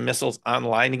get the missiles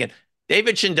online again.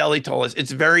 David Shindeli told us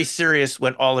it's very serious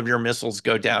when all of your missiles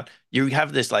go down. You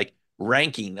have this like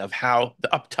ranking of how the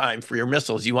uptime for your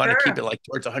missiles, you want to keep it Sure. like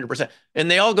towards 100%. And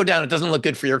they all go down. It doesn't look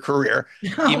good for your career,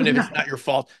 Oh, even if no. it's not your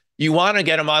fault. You want to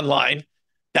get them online.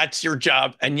 That's your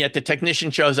job. And yet the technician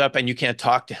shows up and you can't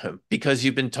talk to him because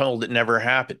you've been told it never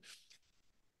happened.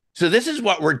 So this is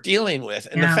what we're dealing with.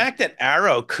 And the Yeah. fact that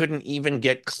Arrow couldn't even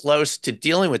get close to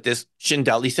dealing with this,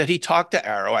 Shindeli said he talked to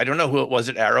Arrow. I don't know who it was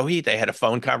at Arrow. They had a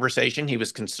phone conversation. He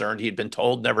was concerned. He'd been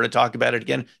told never to talk about it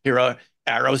again. Here,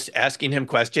 Arrow's asking him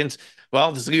questions.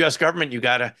 Well, this is the U.S. government. You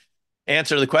got to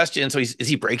answer the question. So is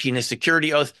he breaking his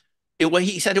security oath?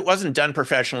 He said it wasn't done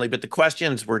professionally, but the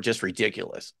questions were just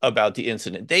ridiculous about the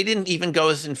incident. They didn't even go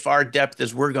as in far depth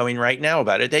as we're going right now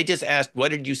about it. They just asked, "What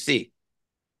did you see?"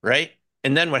 Right?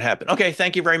 And then what happened? Okay,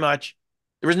 thank you very much.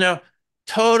 There was no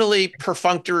totally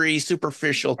perfunctory,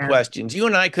 superficial Yeah. questions. You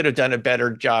and I could have done a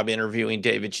better job interviewing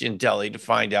David Shindeli to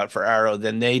find out for Arrow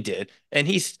than they did. And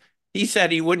he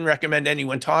said he wouldn't recommend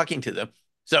anyone talking to them.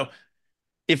 So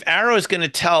if Arrow is going to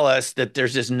tell us that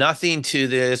there's just nothing to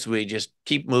this, we just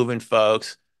keep moving,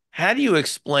 folks. How do you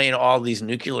explain all these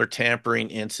nuclear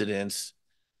tampering incidents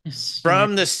Yes, yeah.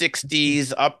 from the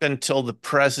 60s up until the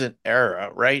present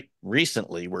era, right?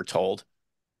 Recently, we're told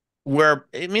where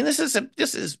I mean, this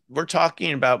is we're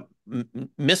talking about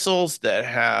missiles that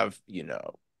have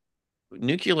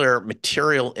nuclear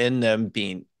material in them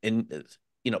being in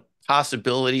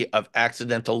possibility of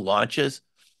accidental launches,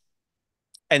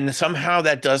 and somehow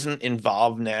that doesn't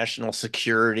involve national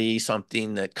security,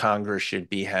 something that Congress should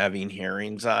be having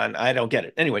hearings on. I don't get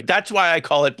it. Anyway, that's why I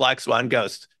call it Black Swan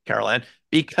Ghost, Caroline,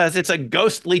 because it's a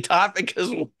ghostly topic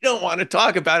because we don't want to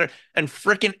talk about it. And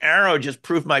frickin' Arrow just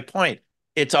proved my point.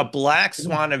 It's a Black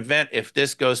Swan event if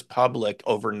this goes public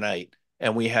overnight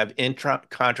and we have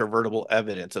incontrovertible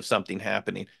evidence of something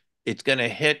happening. It's going to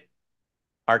hit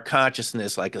our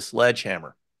consciousness like a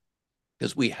sledgehammer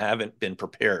because we haven't been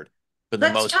prepared for the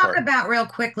Let's most talk part. about real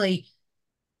quickly.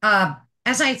 Uh,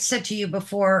 as I said to you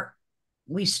before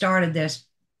we started this,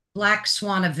 Black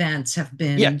Swan events have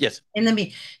Yeah, been yes. in the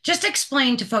media. Just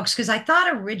explain to folks, because I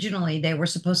thought originally they were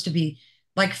supposed to be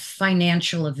like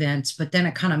financial events, but then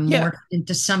it kind of Yeah. morphed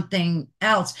into something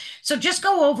else. So just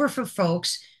go over for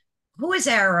folks, who is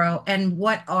Arrow and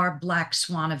what are Black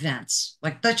Swan events?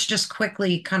 Like, let's just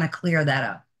quickly kind of clear that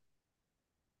up.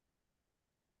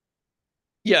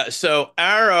 Yeah, so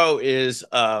Arrow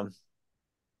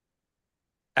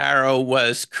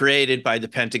was created by the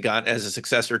Pentagon as a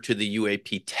successor to the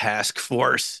UAP task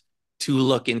force to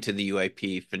look into the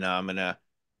UAP phenomena.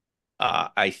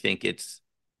 I think it's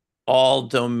all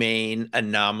domain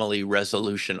anomaly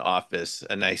resolution office,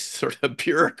 a nice sort of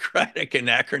bureaucratic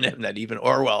acronym that even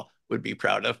Orwell would be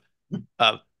proud of.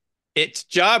 Uh, its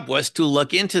job was to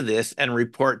look into this and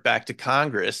report back to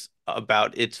Congress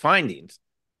about its findings.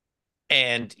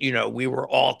 And, we were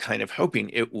all kind of hoping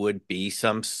it would be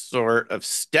some sort of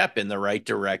step in the right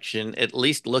direction, at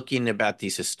least looking about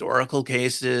these historical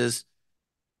cases,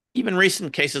 even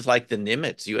recent cases like the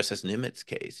Nimitz, USS Nimitz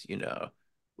case,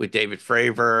 with David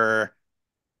Fravor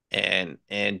and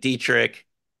Dietrich,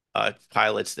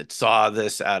 pilots that saw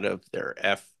this out of their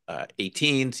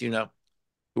F-18s,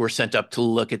 who were sent up to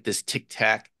look at this tic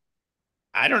tac.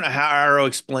 I don't know how Arrow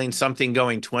explains something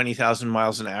going 20,000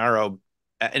 miles an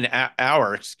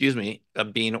hour, excuse me,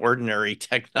 of being ordinary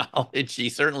technology.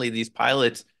 Certainly these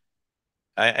pilots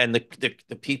and the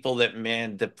people that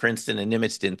manned the Princeton and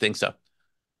Nimitz didn't think so.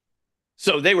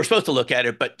 So they were supposed to look at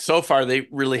it, but so far they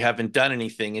really haven't done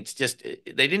anything. It's just they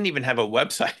didn't even have a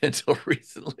website until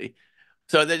recently.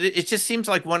 So that it just seems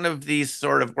like one of these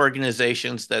sort of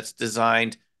organizations that's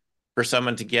designed for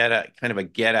someone to get a kind of a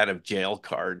get out of jail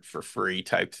card for free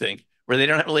type thing, where they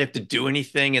don't really have to do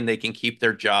anything and they can keep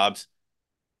their jobs.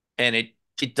 And it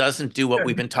doesn't do what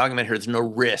we've been talking about here. There's no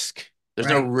risk. There's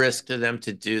no Right. risk to them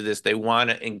to do this. They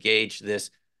want to engage this.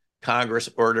 Congress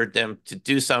ordered them to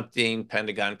do something.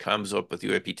 Pentagon comes up with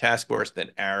UAP task force,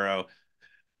 then Arrow.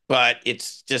 But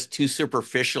it's just too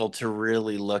superficial to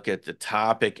really look at the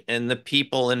topic. And the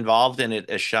people involved in it,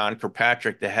 as Sean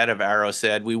Kirkpatrick, the head of Arrow,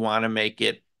 said, we want to make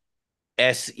it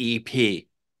SEP.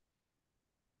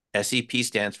 SEP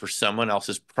stands for someone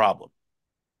else's problem.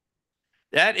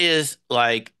 That is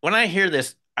like when I hear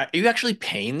this, are you actually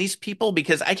paying these people?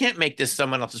 Because I can't make this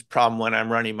someone else's problem when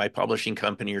I'm running my publishing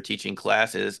company or teaching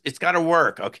classes. It's got to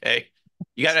work, okay?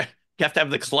 You have to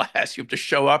have the class. You have to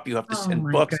show up. You have to Oh send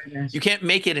my books. goodness. You can't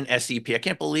make it an SEP. I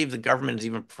can't believe the government is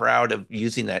even proud of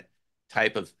using that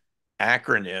type of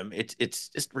acronym. It's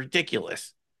just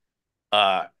ridiculous.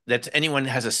 That anyone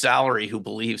has a salary who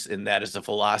believes in that as a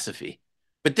philosophy.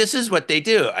 But this is what they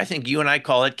do. I think you and I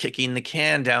call it kicking the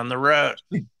can down the road,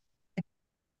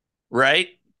 right?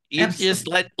 You just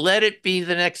Absolutely. let it be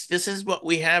the next. This is what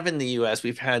we have in the US.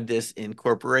 We've had this in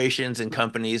corporations and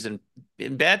companies, and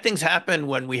bad things happen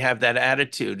when we have that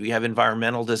attitude. We have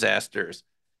environmental disasters,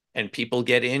 and people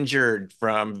get injured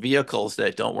from vehicles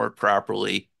that don't work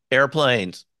properly,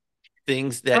 airplanes,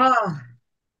 things that Oh,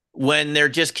 when they're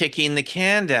just kicking the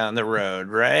can down the road,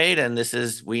 right? And this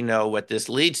is, we know what this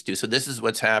leads to. So this is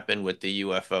what's happened with the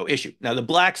UFO issue. Now, the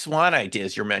black swan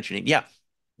ideas you're mentioning, yeah,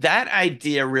 that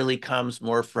idea really comes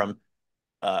more from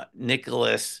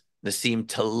Nicholas Nassim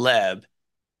Taleb,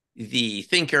 the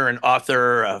thinker and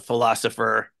author,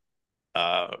 philosopher,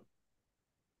 uh,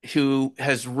 who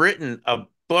has written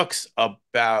books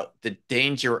about the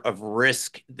danger of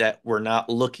risk that we're not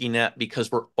looking at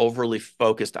because we're overly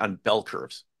focused on bell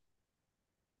curves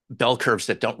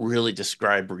that don't really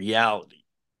describe reality.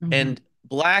 mhm. And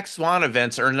black swan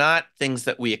events are not things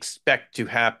that we expect to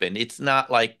happen. It's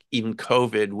not like even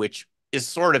COVID, which is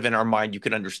sort of in our mind. You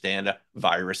could understand a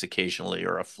virus occasionally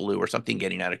or a flu or something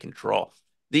getting out of control.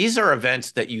 These are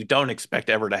events that you don't expect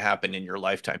ever to happen in your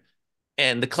lifetime.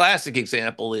 And the classic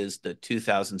example is the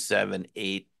 2007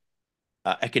 8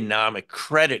 economic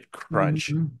credit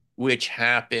crunch, Mhm. which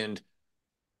happened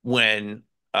when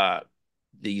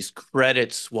these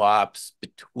credit swaps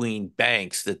between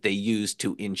banks that they used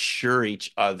to insure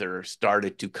each other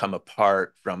started to come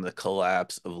apart from the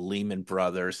collapse of Lehman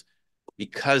Brothers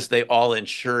because they all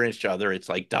insure each other. It's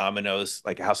like dominoes,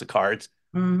 like a house of cards.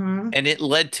 Mhm. And it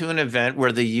led to an event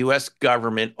where the US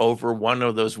government, over one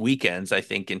of those weekends, I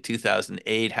think in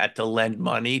 2008, had to lend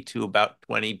money to about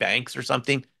 20 banks or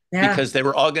something Yeah. because they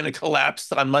were all going to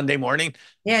collapse on Monday morning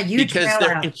Yeah. Huge because their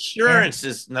bailout. Yeah. insurance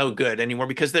is no good anymore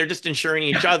because they're just insuring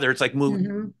each other. It's like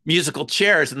Hmm. musical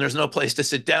chairs and there's no place to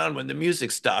sit down when the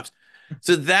music stops.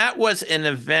 So that was an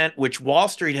event which Wall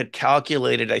Street had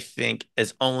calculated, I think,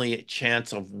 as only a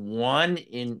chance of one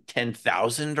in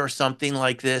 10,000 or something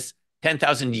like this,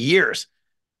 10,000 years.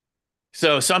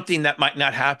 So something that might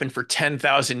not happen for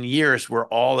 10,000 years where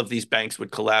all of these banks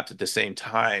would collapse at the same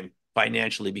time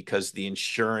financially because the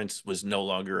insurance was no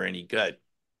longer any good.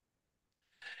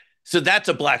 So that's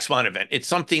a black swan event. It's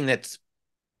something that's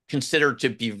considered to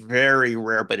be very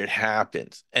rare, but it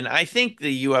happens. And I think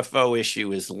the UFO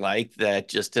issue is like that,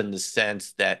 just in the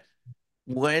sense that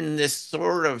when this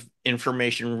sort of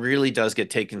information really does get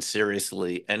taken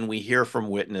seriously, and we hear from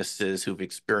witnesses who've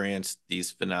experienced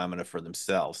these phenomena for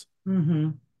themselves,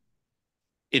 Hmm.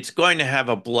 it's going to have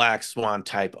a black swan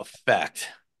type effect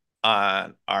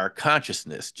on our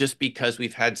consciousness just because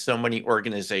we've had so many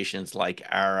organizations like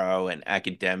Arrow and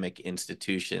academic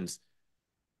institutions.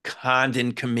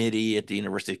 Condon Committee at the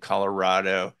University of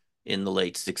Colorado in the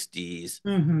late 60s,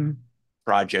 Hmm.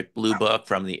 Project Blue Book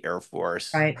from the Air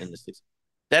Force Right. in the 60s,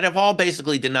 that have all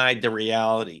basically denied the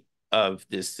reality of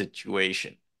this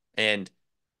situation and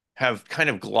have kind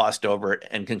of glossed over it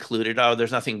and concluded, oh,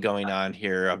 there's nothing going on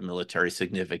here of military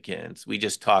significance. We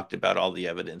just talked about all the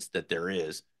evidence that there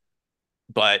is.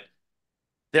 But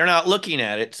they're not looking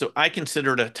at it. So I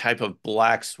consider it a type of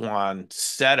black swan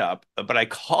setup, but I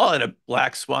call it a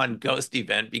black swan ghost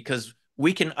event because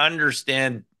we can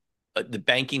understand the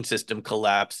banking system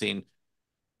collapsing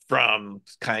from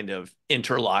kind of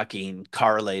interlocking,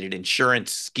 correlated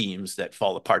insurance schemes that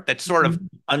fall apart. That's sort of Mhm.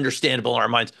 understandable in our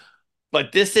minds.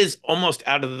 But this is almost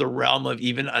out of the realm of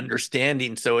even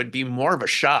understanding. So it'd be more of a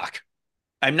shock.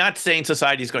 I'm not saying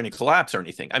society is going to collapse or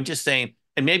anything. I'm just saying,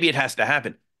 and maybe it has to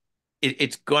happen.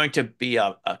 It's going to be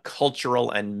a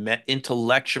cultural and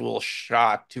intellectual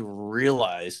shock to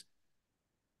realize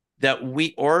that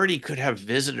we already could have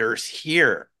visitors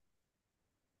here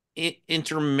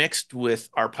intermixed with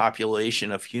our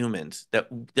population of humans, that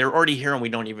they're already here and we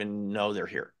don't even know they're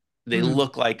here. They Mhm.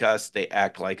 look like us, they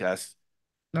act like us.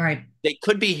 Right. They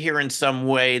could be here in some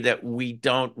way that we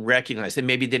don't recognize, and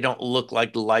maybe they don't look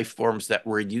like the life forms that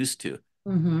we're used to.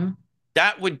 Hmm.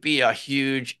 That would be a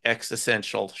huge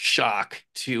existential shock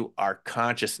to our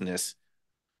consciousness,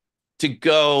 to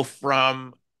go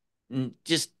from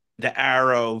just the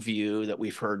arrow view that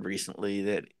we've heard recently,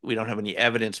 that we don't have any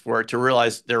evidence for it, to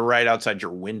realize they're right outside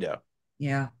your window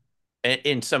Yeah.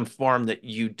 in some form that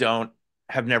you don't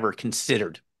have never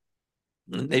considered.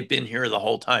 They've been here the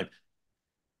whole time.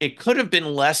 It could have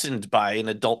been lessened by an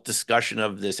adult discussion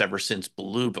of this ever since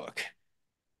Blue Book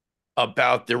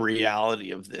about the reality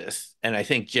of this. And I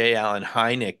think J. Allen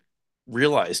Hynek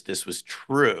realized this was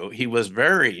true. He was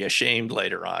very ashamed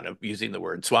later on of using the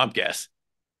word swamp gas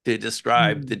to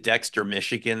describe the Mm. Dexter,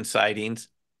 Michigan sightings.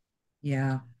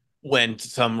 Yeah. When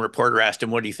some reporter asked him,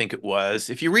 what do you think it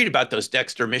was? If you read about those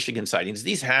Dexter, Michigan sightings,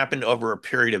 these happened over a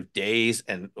period of days,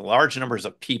 and large numbers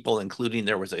of people, including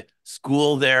there was a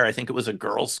school there. I think it was a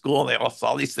girls' school. They all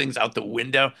saw these things out the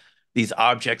window, these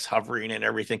objects hovering and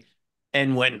everything.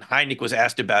 And when Heineck was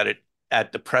asked about it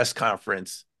at the press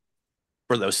conference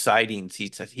for those sightings,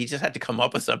 he said he just had to come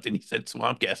up with something. He said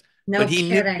swamp gas, but No he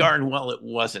knew kidding. darn well it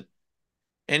wasn't.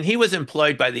 And he was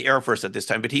employed by the Air Force at this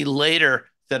time, but he later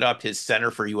set up his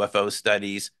Center for UFO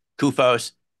Studies,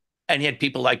 CUFOS, and he had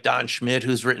people like Don Schmidt,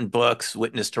 who's written books,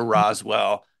 Witness to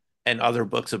Roswell, and other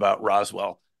books about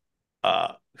Roswell,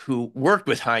 who worked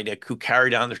with Hynek, who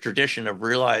carried on the tradition of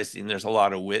realizing there's a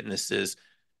lot of witnesses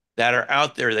that are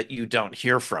out there that you don't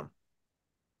hear from.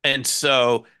 And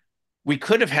so we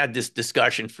could have had this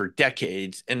discussion for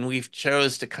decades, and we've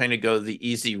chose to kind of go the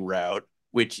easy route,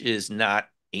 which is not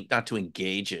to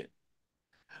engage it.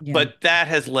 Yeah. But that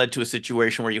has led to a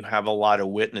situation where you have a lot of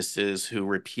witnesses who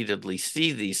repeatedly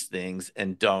see these things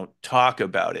and don't talk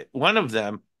about it. One of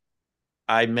them,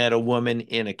 I met a woman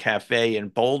in a cafe in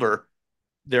Boulder.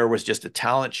 There was just a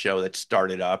talent show that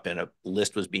started up, and a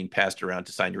list was being passed around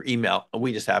to sign your email. And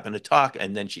we just happened to talk.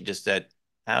 And then she just said,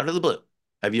 out of the blue,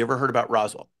 have you ever heard about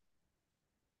Roswell?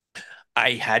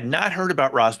 I had not heard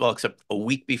about Roswell except a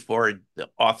week before. The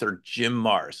author Jim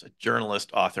Mars, a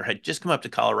journalist author, had just come up to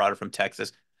Colorado from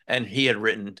Texas, and he had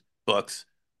written books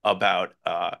about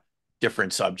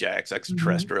different subjects, Hmm.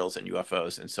 extraterrestrials and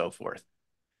UFOs and so forth.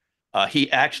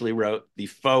 He actually wrote the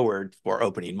foreword for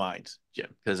Opening Minds,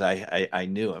 Jim, because I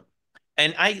knew him.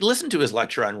 And I listened to his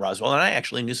lecture on Roswell, and I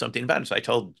actually knew something about him. So I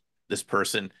told this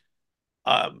person,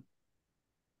 um,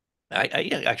 I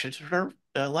actually just heard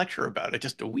a lecture about it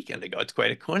just a weekend ago. It's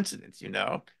quite a coincidence,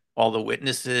 all the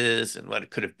witnesses and what it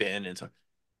could have been. And so,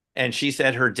 and she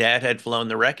said her dad had flown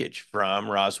the wreckage from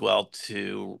Roswell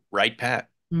to Wright Pat.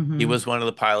 He Hmm. was one of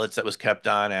the pilots that was kept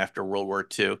on after World War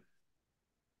II.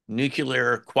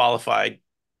 Nuclear qualified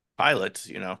pilots,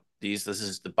 this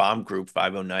is the bomb group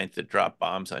 509th that dropped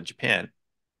bombs on Japan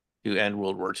to end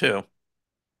World War II.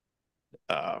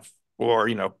 Uh, or,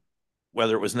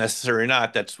 whether it was necessary or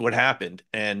not, that's what happened.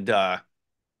 And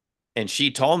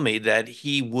she told me that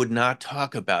he would not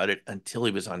talk about it until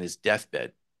he was on his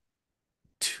deathbed.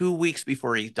 2 weeks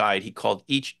before he died, he called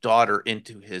each daughter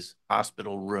into his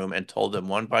hospital room and told them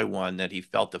one by one that he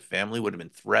felt the family would have been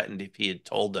threatened if he had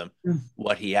told them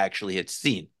what he actually had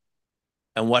seen.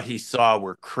 And what he saw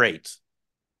were crates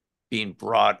being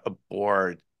brought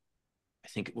aboard. I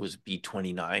think it was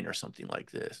B-29 or something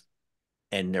like this.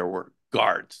 And there were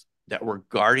guards that were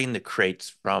guarding the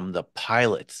crates from the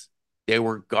pilots. They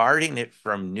were guarding it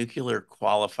from nuclear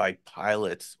qualified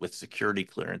pilots with security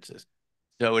clearances.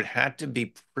 So it had to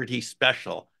be pretty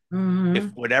special if Hmm.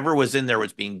 whatever was in there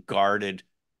was being guarded.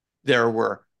 There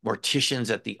were morticians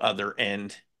at the other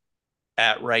end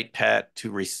at Wright Pat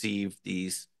to receive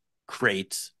these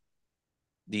crates.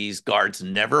 These guards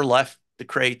never left the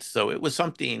crates. So it was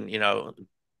something,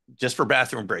 just for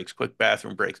bathroom breaks, quick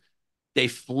bathroom breaks. They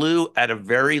flew at a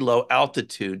very low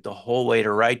altitude the whole way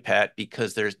to Wright Pat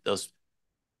because there's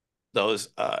those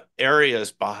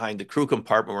areas behind the crew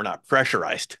compartment were not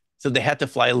pressurized, so they had to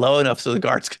fly low enough so the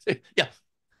guards could. Yeah.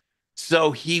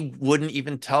 So he wouldn't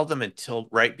even tell them until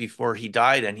right before he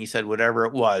died. And he said, whatever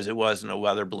it wasn't a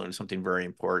weather balloon, something very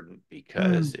important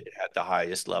because Mm. it had the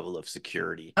highest level of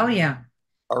security Oh, yeah.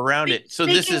 around it. So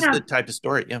this Speaking is the of type of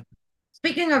story. Yeah.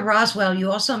 Speaking of Roswell,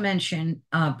 you also mentioned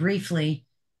briefly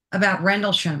about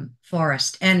Rendlesham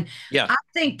Forest, and Yeah. I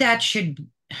think that should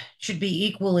be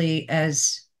equally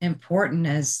as important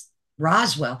as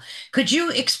Roswell. Could you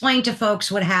explain to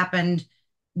folks what happened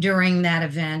during that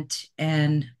event,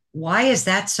 and why is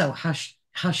that so hush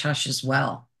hush as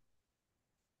well?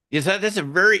 Yes, that's a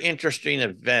very interesting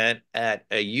event at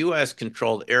a US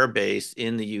controlled airbase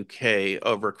in the UK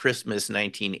over Christmas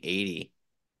 1980,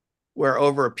 where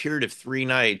over a period of 3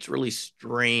 nights, really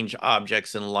strange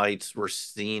objects and lights were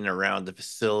seen around the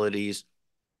facilities.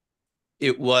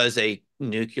 It was a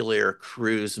nuclear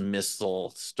cruise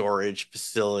missile storage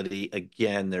facility.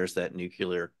 Again, there's that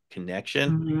nuclear connection.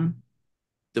 Mhm.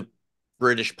 The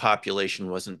British population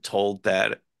wasn't told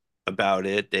that about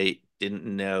it. They didn't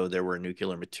know there were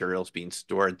nuclear materials being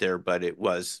stored there, but it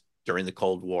was during the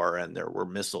Cold War and there were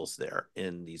missiles there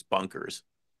in these bunkers.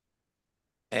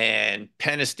 And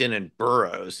Peniston and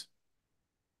Burroughs,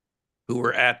 who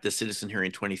were at the citizen hearing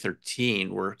in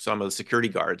 2013, were some of the security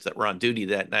guards that were on duty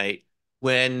that night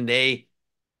when they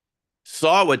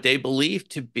saw what they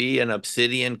believed to be an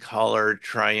obsidian colored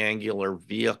triangular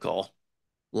vehicle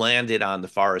landed on the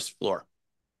forest floor.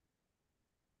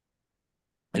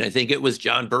 And I think it was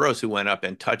John Burroughs who went up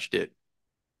and touched it,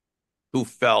 who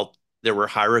felt there were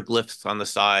hieroglyphs on the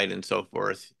side and so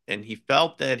forth. And he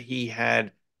felt that he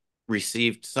had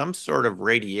received some sort of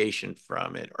radiation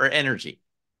from it or energy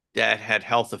that had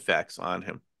health effects on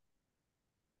him.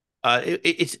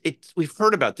 We've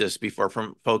heard about this before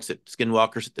from folks at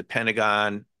skinwalkers at the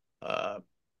Pentagon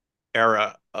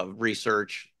era of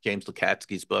research, James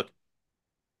Lukatsky's book,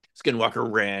 Skinwalker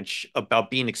Ranch,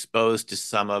 about being exposed to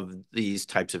some of these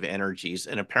types of energies.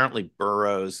 And apparently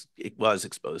Burroughs was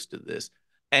exposed to this.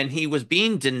 And he was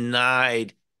being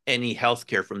denied any health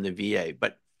care from the VA.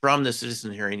 But from the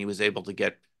citizen hearing, he was able to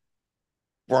get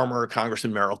former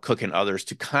Congressman Merrill Cook and others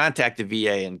to contact the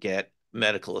VA and get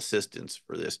medical assistance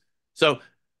for this. So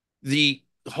the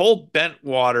whole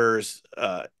Bentwaters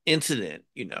incident,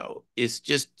 is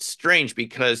just strange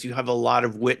because you have a lot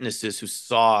of witnesses who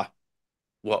saw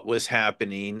what was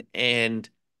happening, and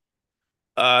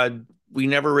uh, we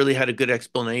never really had a good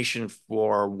explanation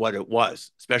for what it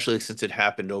was, especially since it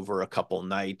happened over a couple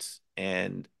nights,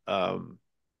 and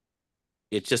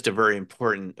it's just a very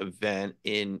important event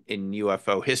in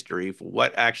UFO history.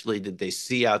 What actually did they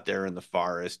see out there in the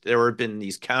forest? There have been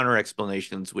these counter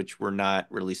explanations which were not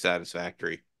really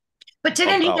satisfactory But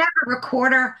didn't he about have a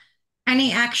recorder? And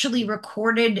he actually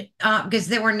recorded because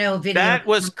there were no video. that.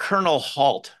 Was Colonel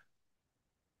Halt,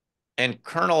 and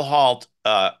Colonel Halt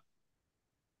uh,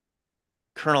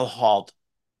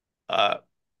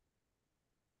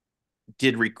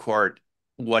 did record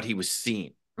what he was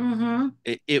seeing. Mm-hmm.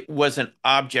 It was an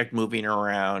object moving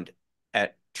around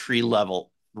at tree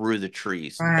level through the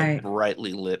trees, a Right.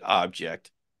 brightly lit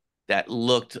object that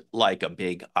looked like a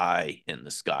big eye in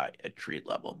the sky at tree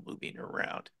level moving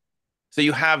around. So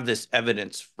you have this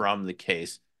evidence from the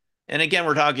case. And again,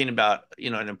 we're talking about,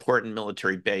 an important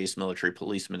military base, military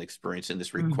policeman experience in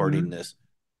this recording Mm-hmm. this.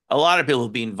 A lot of people will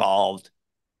be involved,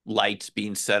 lights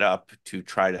being set up to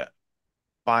try to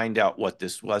find out what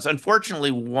this was.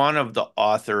 Unfortunately, one of the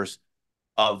authors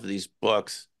of these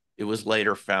books, it was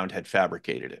later found, had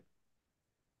fabricated it,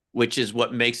 which is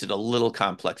what makes it a little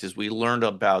complex. Is we learned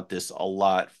about this a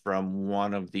lot from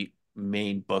one of the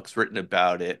main books written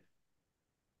about it,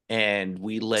 and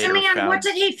we later Simeon, what found.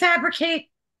 did he fabricate?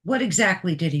 What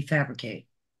exactly did he fabricate?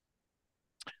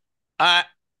 Uh,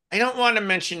 I don't want to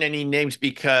mention any names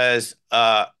because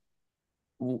I'm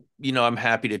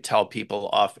happy to tell people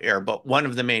off air, but one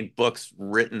of the main books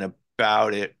written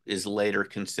about it is later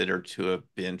considered to have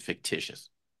been fictitious.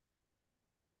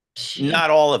 Gee. Not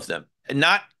all of them,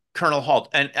 not Colonel Halt.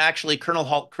 And actually, Colonel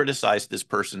Halt criticized this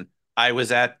person. I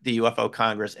was at the UFO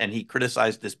Congress and he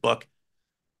criticized this book.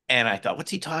 And I thought,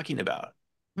 what's he talking about?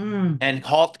 Mm. And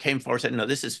Halt came forward and said, no,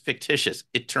 this is fictitious.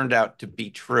 It turned out to be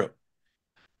true.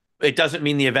 It doesn't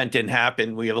mean the event didn't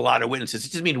happen. We have a lot of witnesses.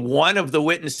 It just means one of the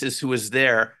witnesses who was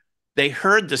there, they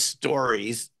heard the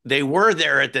stories. They were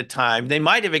there at the time. They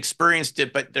might have experienced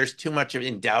it, but there's too much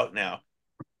in doubt now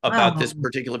about this Oh,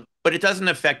 particular, but it doesn't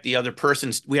affect the other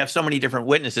persons. We have so many different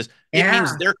witnesses. It means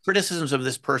yeah. their criticisms of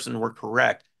this person were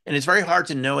correct. And it's very hard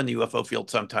to know in the UFO field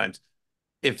sometimes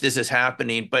if this is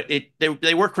happening, but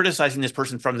they were criticizing this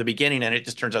person from the beginning, and it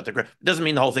just turns out they're correct. It doesn't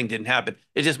mean the whole thing didn't happen.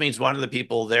 It just means one of the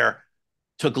people there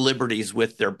took liberties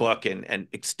with their book and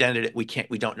extended it. We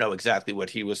don't know exactly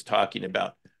what he was talking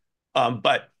about.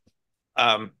 But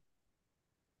um,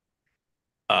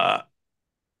 uh,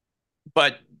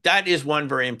 but that is one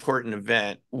very important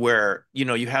event where,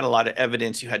 you had a lot of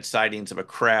evidence, you had sightings of a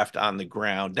craft on the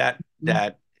ground.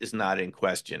 That is not in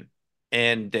question.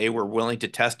 And they were willing to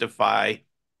testify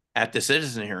at the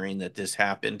citizen hearing that this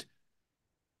happened.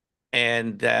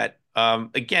 And that,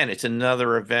 again, it's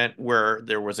another event where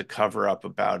there was a cover up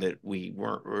about it. We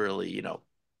weren't really,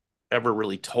 ever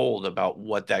really told about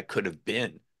what that could have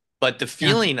been. But the Yeah.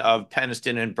 feeling of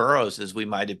Peniston and Burroughs is we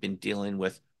might have been dealing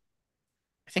with.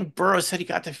 I think Burroughs said he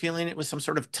got the feeling it was some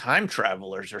sort of time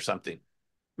travelers or something.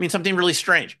 I mean, something really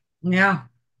strange. Yeah.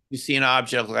 You see an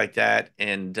object like that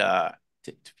and to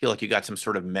feel like you got some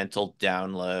sort of mental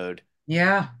download.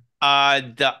 Yeah.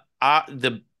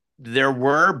 The there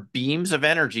were beams of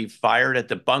energy fired at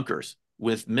the bunkers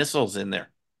with missiles in there.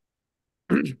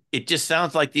 It just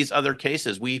sounds like these other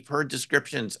cases. We've heard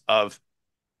descriptions of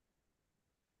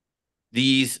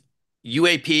these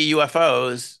UAP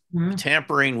UFOs Mhm.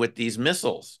 tampering with these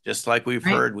missiles, just like we've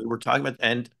Right. heard. We were talking about,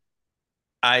 and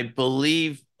I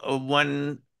believe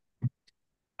when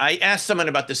I asked someone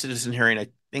about the citizen hearing, I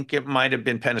think it might have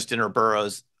been Peniston or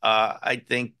Burroughs. I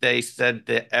think they said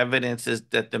the evidence is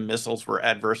that the missiles were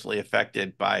adversely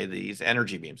affected by these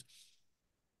energy beams.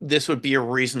 This would be a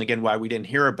reason again why we didn't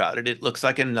hear about it. It looks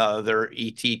like another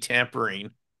ET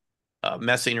tampering,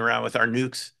 messing around with our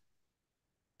nukes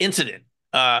incident,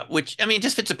 which I mean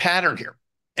just fits a pattern here.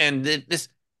 And this,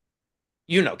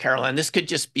 Caroline, this could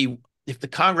just be if the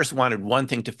Congress wanted one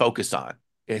thing to focus on,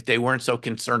 if they weren't so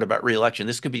concerned about reelection,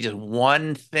 this could be just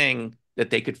one thing that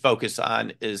they could focus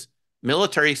on is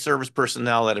military service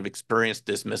personnel that have experienced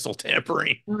this missile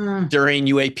tampering Mm. during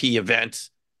UAP events.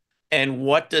 And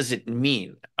what does it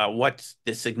mean? What's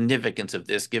the significance of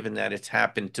this, given that it's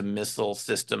happened to missile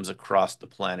systems across the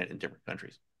planet in different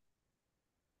countries?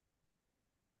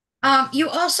 You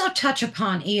also touch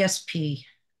upon ESP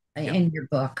Yeah. in your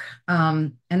book,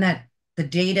 and that the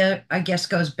data, I guess,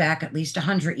 goes back at least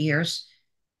 100 years.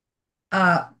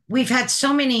 We've had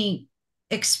so many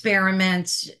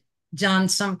experiments done,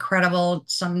 some credible,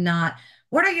 some not.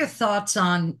 What are your thoughts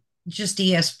on just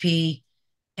ESP?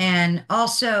 And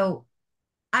also,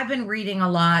 I've been reading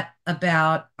a lot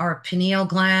about our pineal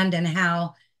gland and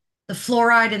how the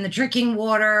fluoride in the drinking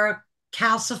water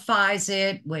calcifies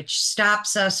it, which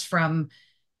stops us from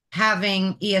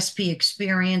having ESP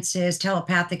experiences,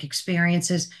 telepathic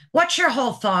experiences. What's your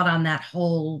whole thought on that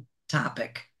whole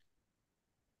topic?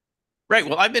 Right.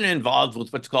 Well, I've been involved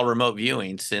with what's called remote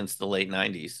viewing since the late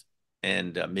 90s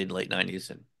and mid late 90s.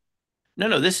 And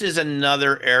no, this is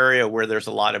another area where there's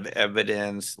a lot of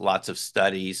evidence, lots of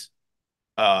studies.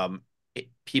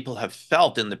 People have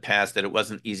felt in the past that it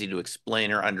wasn't easy to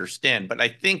explain or understand. But I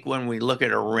think when we look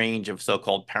at a range of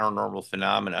so-called paranormal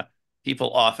phenomena,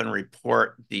 people often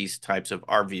report these types of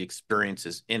RV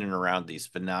experiences in and around these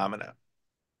phenomena.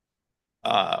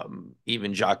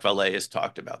 Even Jacques Vallée has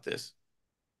talked about this,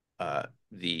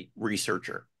 the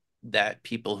researcher, that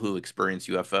people who experience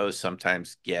UFOs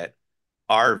sometimes get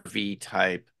RV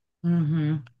type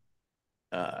Mm-hmm.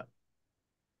 uh,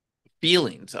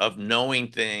 feelings of knowing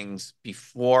things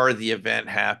before the event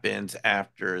happens,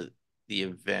 after the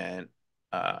event.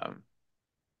 Um,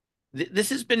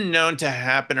 this has been known to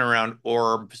happen around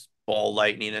orbs, ball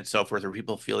lightning, and so forth, where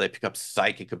people feel they pick up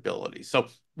psychic abilities. So,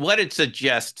 what it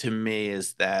suggests to me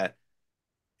is that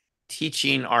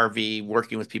teaching RV,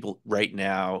 working with people right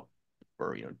now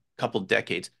for a couple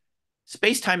decades,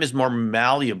 space time is more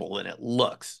malleable than it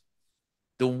looks.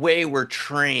 The way we're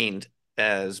trained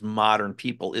as modern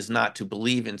people is not to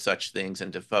believe in such things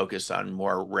and to focus on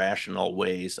more rational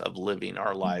ways of living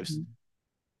our lives. Mm-hmm.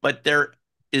 But there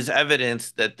is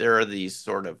evidence that there are these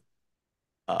sort of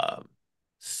um,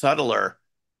 subtler,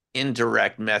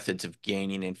 indirect methods of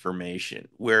gaining information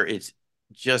where it's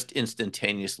just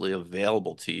instantaneously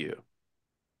available to you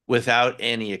without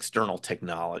any external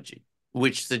technology,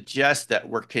 which suggests that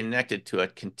we're connected to a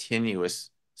continuous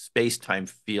space-time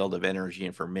field of energy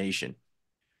information.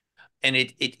 And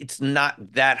it's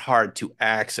not that hard to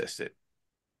access it.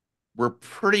 We're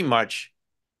pretty much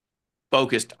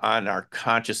focused on our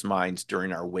conscious minds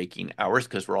during our waking hours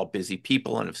because we're all busy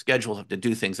people and have schedules to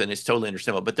do things, and it's totally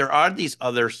understandable. But there are these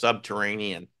other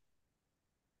subterranean,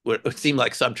 what would seem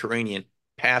like subterranean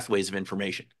pathways of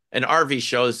information. And RV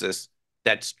shows us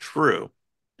that's true.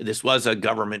 This was a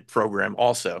government program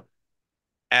also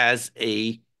as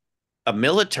a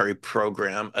military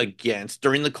program against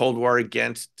during the Cold War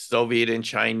against Soviet and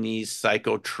Chinese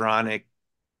psychotronic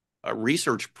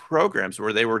research programs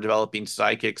where they were developing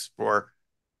psychics for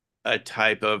a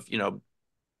type of,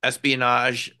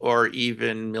 espionage or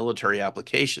even military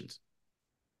applications.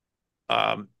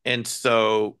 And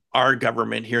so our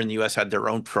government here in the US had their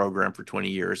own program for 20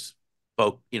 years,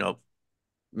 both,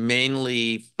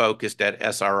 mainly focused at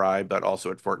SRI, but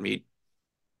also at Fort Meade,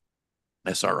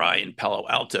 SRI in Palo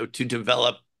Alto, to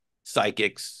develop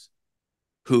psychics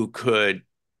who could,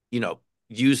 you know,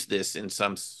 use this in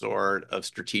some sort of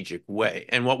strategic way.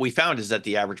 And what we found is that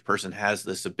the average person has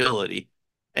this ability.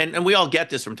 And we all get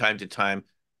this from time to time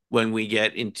when we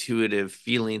get intuitive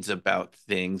feelings about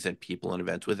things and people and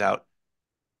events without,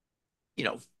 you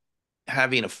know,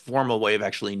 having a formal way of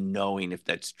actually knowing if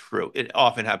that's true. It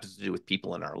often happens to do with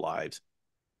people in our lives.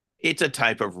 It's a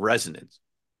type of resonance.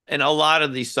 And a lot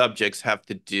of these subjects have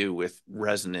to do with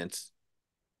resonance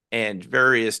and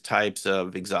various types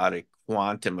of exotic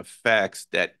quantum effects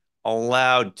that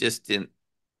allow distant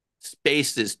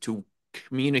spaces to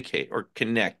communicate or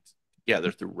connect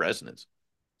together through resonance.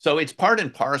 So it's part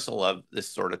and parcel of this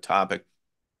sort of topic.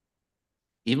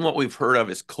 Even what we've heard of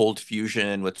is cold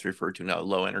fusion, what's referred to now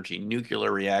low energy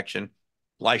nuclear reaction,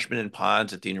 Fleischmann and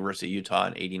Pons at the University of Utah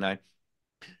in 89.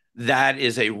 That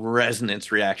is a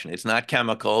resonance reaction. It's not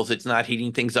chemicals. It's not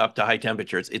heating things up to high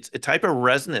temperatures. It's a type of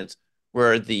resonance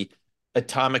where the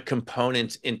atomic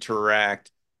components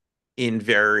interact in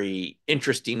very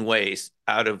interesting ways,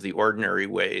 out of the ordinary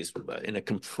ways, in a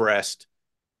compressed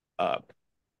uh,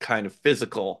 kind of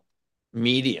physical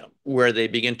medium where they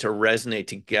begin to resonate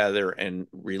together and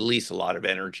release a lot of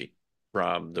energy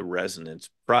from the resonance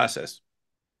process.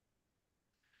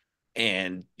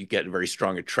 And you get a very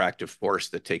strong attractive force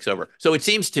that takes over. So it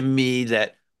seems to me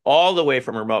that all the way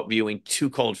from remote viewing to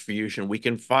cold fusion, we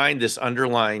can find this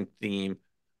underlying theme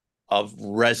of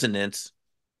resonance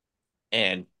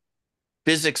and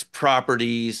physics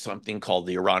properties, something called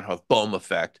the Aharonov-Bohm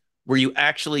effect, where you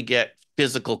actually get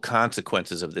physical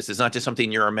consequences of this. It's not just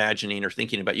something you're imagining or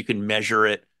thinking about. You can measure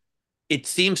it. It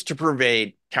seems to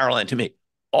pervade, Caroline, to me,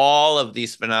 all of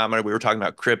these phenomena. We were talking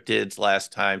about cryptids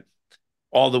last time,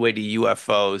 all the way to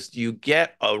UFOs. You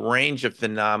get a range of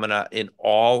phenomena in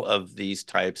all of these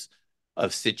types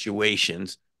of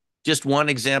situations. Just one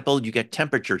example, you get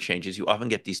temperature changes. You often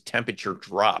get these temperature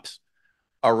drops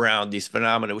around these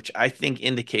phenomena, which I think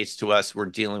indicates to us we're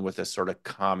dealing with a sort of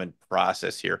common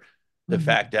process here. The Mhm.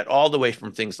 fact that all the way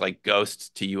from things like ghosts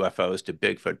to UFOs to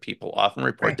Bigfoot, people often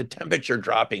report Right. the temperature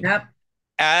dropping. Yep.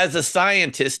 As a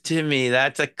scientist, to me,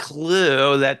 that's a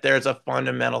clue that there's a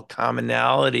fundamental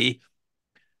commonality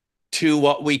to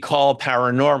what we call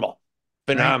paranormal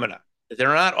Right. phenomena.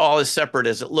 They're not all as separate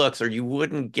as it looks, or you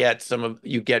wouldn't get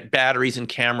you get batteries and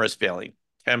cameras failing,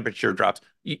 temperature drops.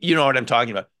 You know what I'm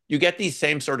talking about. You get these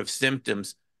same sort of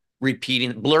symptoms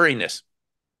repeating, blurriness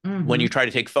when you Hmm. try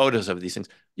to take photos of these things.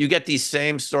 You get these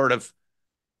same sort of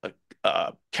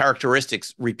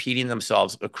characteristics repeating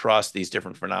themselves across these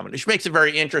different phenomena, which makes it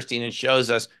very interesting and shows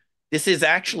us this is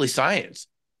actually science.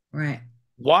 Right.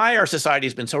 Why our society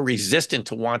has been so resistant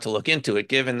to want to look into it,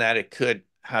 given that it could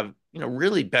have,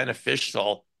 really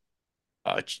beneficial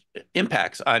uh,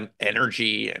 impacts on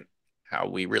energy and how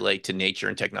we relate to nature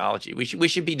and technology. We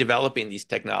should be developing these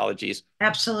technologies, but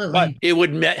Absolutely. it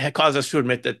would cause us to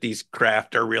admit that these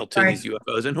craft are real too, Right. these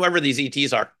UFOs and whoever these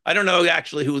ETs are. I don't know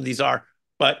actually who these are,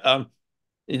 but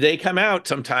they come out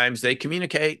sometimes. They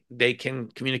communicate. They can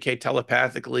communicate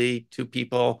telepathically to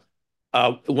people.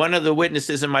 One of the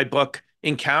witnesses in my book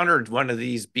encountered one of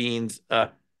these beings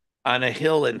on a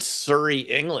hill in Surrey,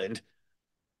 England.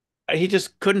 He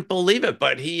just couldn't believe it,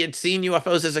 but he had seen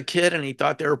UFOs as a kid and he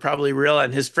thought they were probably real.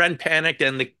 And his friend panicked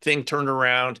and the thing turned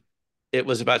around. It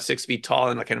was about 6 feet tall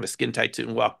and like kind of a skin tight suit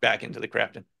and walked back into the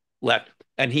craft and left.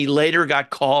 And he later got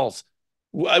calls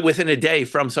within a day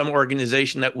from some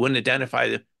organization that wouldn't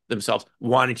identify themselves,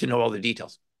 wanting to know all the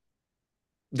details.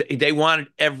 They wanted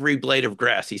every blade of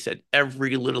grass, he said,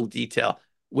 every little detail,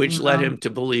 which led Wow. him to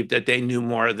believe that they knew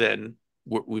more than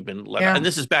we've been led. And Yeah.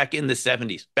 this is back in the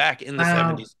 70s, back in the Wow.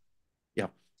 70s. Yeah.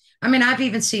 I mean, I've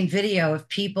even seen video of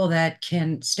people that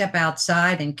can step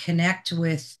outside and connect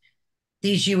with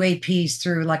these UAPs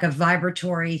through like a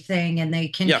vibratory thing, and they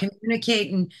can Yeah.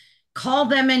 communicate and call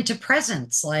them into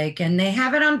presence, like, and they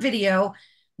have it on video,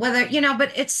 whether,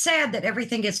 but it's sad that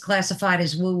everything gets classified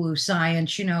as woo-woo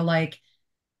science, like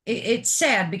it's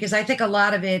sad because I think a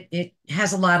lot of it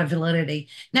has a lot of validity.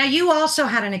 Now, you also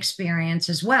had an experience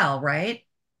as well, right?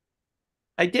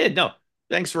 I did. No,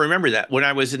 thanks for remembering that. When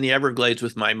I was in the Everglades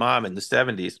with my mom in the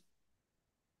 70s,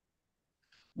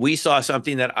 we saw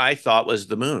something that I thought was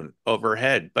the moon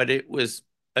overhead, but it was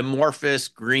amorphous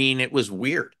green. It was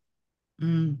weird.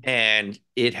 Mm. and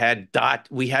it had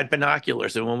we had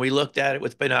binoculars, and when we looked at it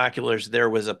with binoculars, there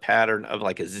was a pattern of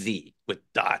like a Z with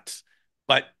dots,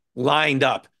 but lined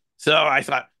up. So I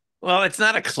thought, well, it's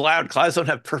not a cloud. Clouds don't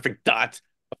have perfect dots,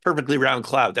 a perfectly round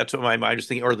cloud. That's what my mind was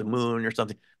thinking, or the moon or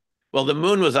something. Well, the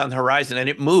moon was on the horizon and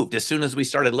it moved as soon as we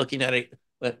started looking at it.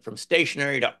 Went from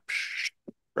stationary to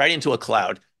right into a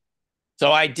cloud.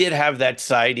 So I did have that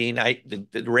sighting.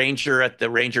 The ranger at the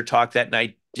ranger talk that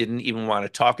night didn't even want to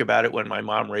talk about it when my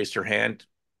mom raised her hand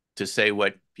to say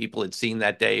what people had seen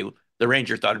that day. The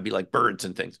ranger thought it'd be like birds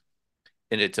and things,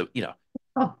 and it's a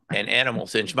Oh, an animal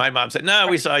cinch. My mom said, "No,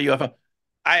 we saw a UFO."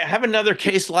 I have another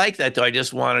case like that, though. I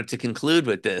just wanted to conclude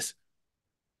with this.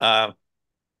 Uh,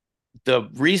 the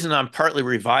reason I'm partly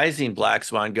revising Black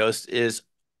Swan Ghost is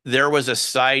there was a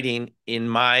sighting in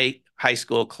my high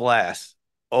school class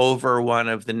over one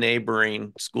of the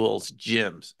neighboring schools'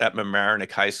 gyms at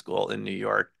Mamaroneck High School in New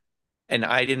York. And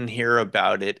I didn't hear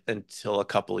about it until a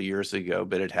couple of years ago,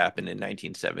 but it happened in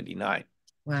 1979.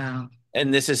 wow.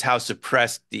 And this is how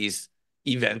suppressed these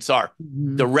events are.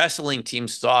 The Mhm. wrestling team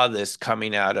saw this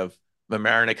coming out of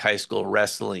Mamaroneck High School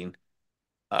wrestling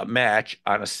match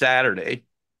on a Saturday,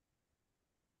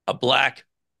 a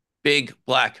big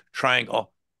black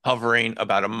triangle hovering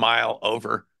about a mile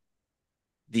over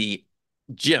the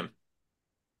gym.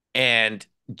 And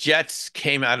jets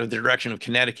came out of the direction of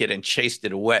Connecticut and chased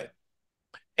it away.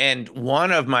 And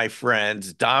one of my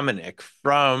friends, Dominic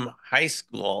from high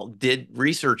school, did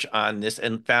research on this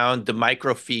and found the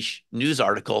microfiche news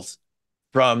articles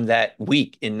from that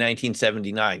week in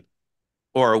 1979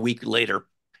 or a week later.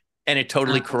 And it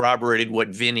totally Wow. corroborated what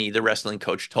Vinny, the wrestling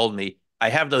coach, told me. I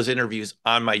have those interviews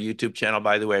on my YouTube channel,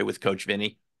 by the way, with Coach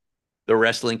Vinny, the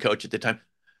wrestling coach at the time.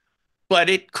 But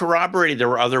it corroborated there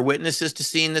were other witnesses to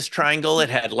seeing this triangle. It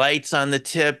had lights on the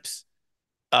tips.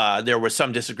 There was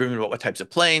some disagreement about what types of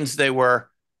planes they were,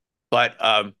 but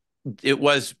it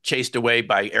was chased away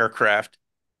by aircraft.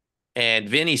 And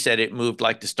Vinny said it moved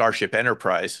like the Starship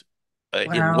Enterprise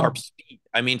in warp Wow. speed.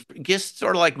 I mean, just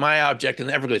sort of like my object in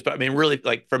the Everglades, but I mean, really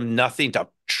like from nothing to.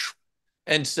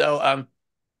 And so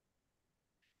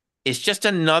it's just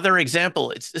another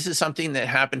example. This is something that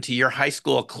happened to your high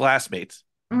school classmates,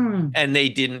 Mm. and they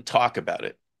didn't talk about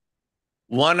it.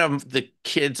 One of the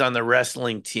kids on the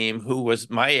wrestling team who was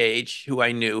my age, who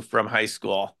I knew from high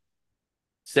school,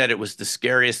 said it was the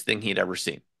scariest thing he'd ever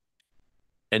seen.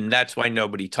 And that's why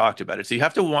nobody talked about it. So you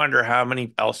have to wonder how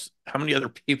many other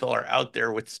people are out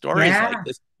there with stories Yeah. like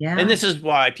this. And Yeah. this is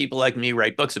why people like me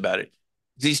write books about it.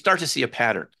 Because you start to see a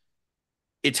pattern.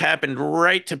 It's happened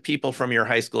right to people from your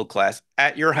high school class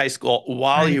at your high school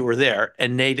while Right. you were there,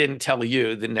 and they didn't tell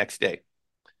you the next day.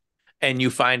 And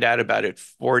you find out about it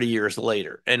 40 years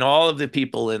later. And all of the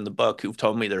people in the book who've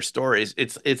told me their stories,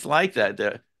 it's like that.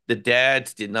 The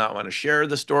dads did not want to share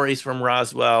the stories from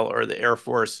Roswell or the Air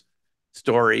Force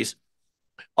stories.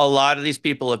 A lot of these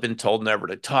people have been told never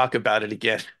to talk about it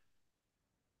again,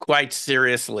 quite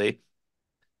seriously.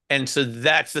 And so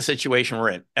that's the situation we're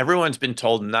in. Everyone's been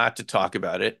told not to talk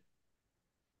about it,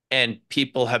 and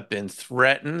people have been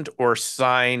threatened or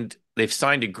they've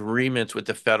signed agreements with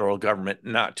the federal government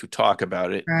not to talk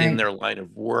about it in Right. their line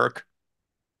of work.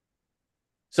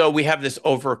 So we have this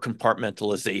over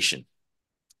compartmentalization.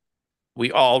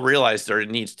 We all realize there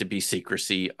needs to be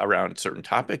secrecy around certain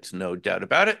topics, no doubt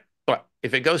about it. But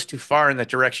if it goes too far in that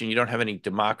direction, you don't have any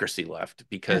democracy left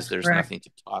because That's there's correct. nothing to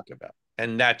talk about.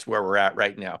 And that's where we're at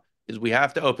right now, is we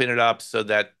have to open it up so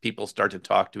that people start to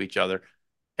talk to each other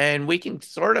and we can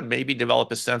sort of maybe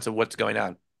develop a sense of what's going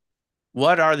on.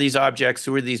 What are these objects?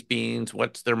 Who are these beings?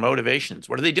 What's their motivations?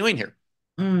 What are they doing here?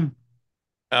 Mm.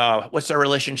 What's their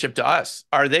relationship to us?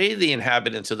 Are they the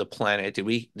inhabitants of the planet? Did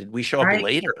we show up Right.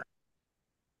 later?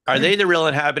 Are Good. they the real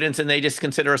inhabitants and they just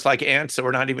consider us like ants, so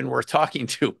we're not even worth talking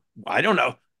to? I don't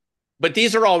know. But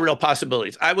these are all real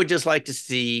possibilities. I would just like to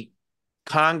see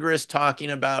Congress talking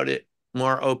about it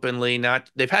more openly.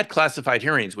 Not they've had classified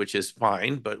hearings, which is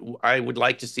fine, but I would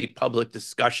like to see public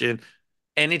discussion.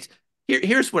 And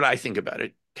here's what I think about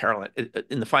it, Carolyn,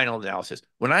 in the final analysis.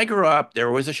 When I grew up,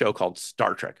 there was a show called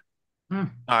Star Trek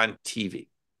Mm. on TV.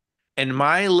 In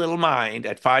my little mind,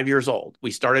 at 5 years old, we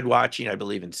started watching, I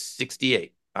believe, in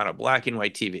 '68 on a black and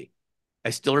white TV.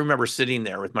 I still remember sitting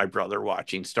there with my brother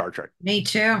watching Star Trek. Me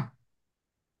too.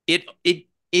 It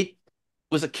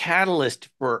was a catalyst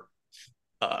for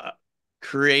uh,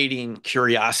 creating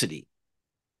curiosity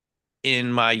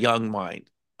in my young mind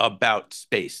about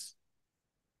space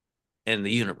and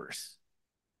the universe.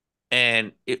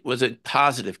 And it was a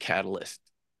positive catalyst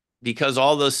because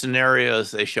all those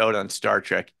scenarios they showed on Star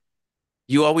Trek,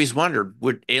 you always wondered,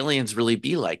 would aliens really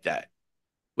be like that?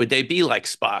 Would they be like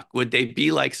Spock? Would they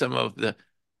be like some of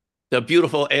the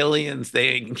beautiful aliens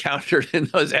they encountered in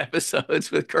those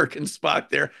episodes with Kirk and Spock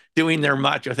there doing their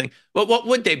macho thing? Well, what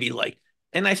would they be like?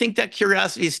 And I think that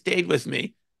curiosity stayed with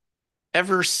me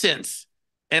ever since.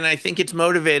 And I think it's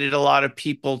motivated a lot of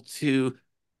people to,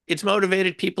 it's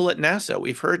motivated people at NASA.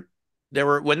 We've heard there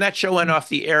were, when that show went off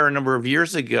the air a number of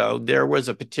years ago, there was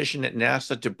a petition at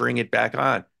NASA to bring it back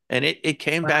on. And it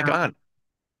came back Wow. on.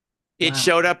 It Wow.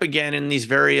 showed up again in these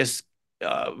various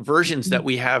versions that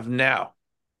we have now.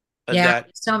 Yeah,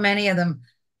 That so many of them.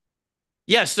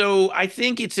 Yeah, so I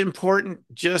think it's important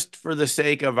just for the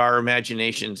sake of our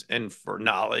imaginations and for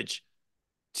knowledge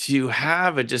to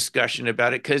have a discussion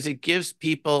about it because it gives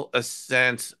people a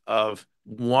sense of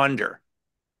wonder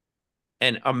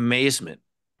and amazement.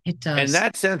 It And does.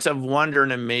 that sense of wonder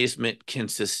and amazement can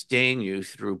sustain you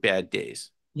through bad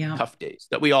days, Yeah, tough days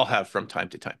that we all have from time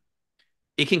to time.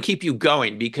 It can keep you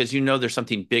going because you know there's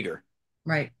something bigger.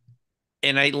 right.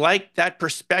 And I like that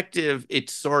perspective. It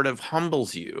sort of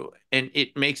humbles you and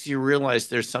it makes you realize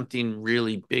there's something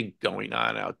really big going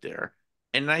on out there.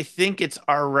 And I think it's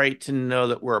our right to know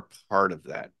that we're a part of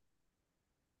that.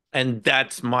 And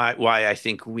that's why I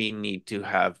think we need to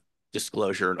have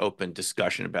disclosure and open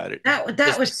discussion about it. That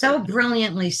Just was so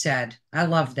brilliantly said. I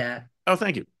love that. oh,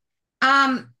 thank you.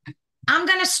 Um, I'm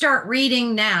going to start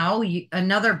reading now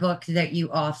another book that you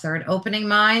authored, Opening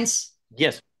Minds.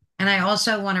 Yes. And I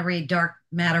also want to read Dark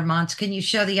Matter Monsters. Can you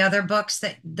show the other books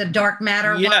that the Dark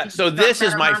Matter one? Yeah. So Dark this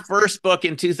is Matter my Monsters? first book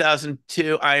in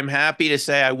 2002. I'm happy to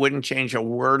say I wouldn't change a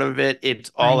word of it.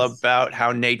 It's all Nice. about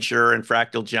how nature and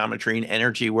fractal geometry and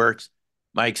energy works,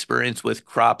 my experience with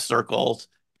crop circles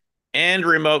and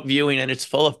remote viewing. And it's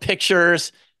full of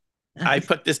pictures. I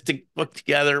put this book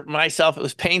together myself. It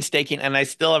was painstaking. And I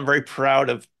still am very proud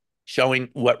of showing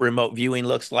what remote viewing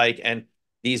looks like and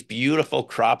these beautiful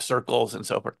crop circles and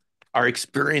so forth, our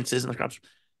experiences in the crop circles.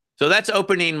 So that's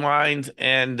Opening Minds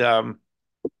and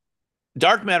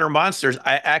Dark Matter Monsters.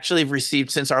 I actually have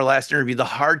received since our last interview the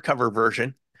hardcover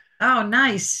version. Oh,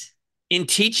 nice. In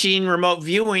teaching remote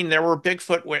viewing, there were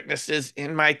Bigfoot witnesses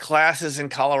in my classes in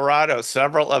Colorado,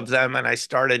 several of them, and I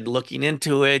started looking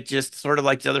into it, just sort of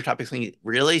like the other topics, thinking,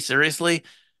 really, seriously?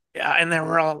 Yeah, and there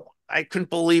were all, I couldn't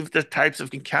believe the types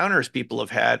of encounters people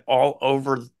have had all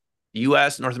over the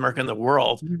US, North America, and the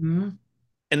world. Hmm.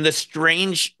 And the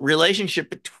strange relationship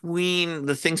between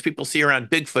the things people see around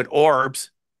Bigfoot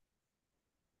orbs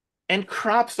and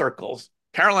crop circles.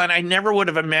 Caroline, I never would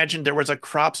have imagined there was a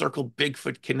crop circle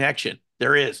Bigfoot connection.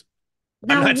 There is.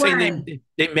 I'm No not saying way.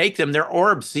 they make them. They're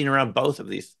orbs seen around both of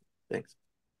these things.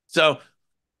 So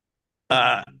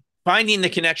uh, finding the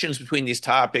connections between these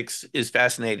topics is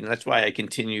fascinating. That's why I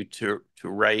continue to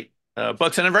write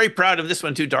books, and I'm very proud of this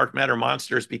one too, Dark Matter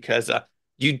Monsters, because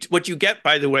you what you get,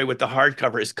 by the way, with the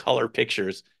hardcover is color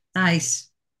pictures.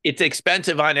 Nice. It's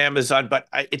expensive on Amazon, but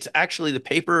it's actually the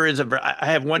paper is I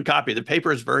have one copy. The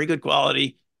paper is very good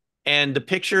quality, and the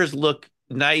pictures look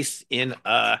nice in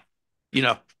you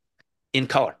know, in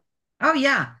color Oh,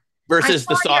 yeah. I versus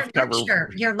saw the soft cover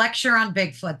version. your lecture on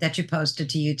Bigfoot that you posted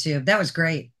to YouTube. That was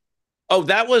great. Oh,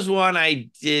 that was one I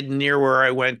did near where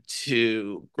I went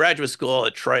to graduate school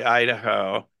at Troy,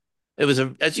 Idaho. It was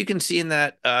as you can see in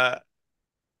that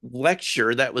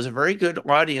lecture, that was a very good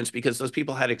audience because those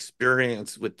people had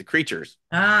experience with the creatures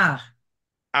Ah,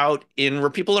 out in where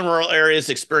people in rural areas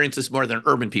experience this more than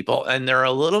urban people, and they're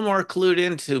a little more clued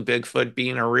into Bigfoot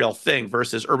being a real thing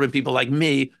versus urban people like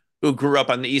me who grew up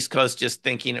on the East Coast just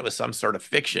thinking it was some sort of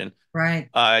fiction. right.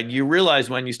 You realize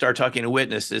when you start talking to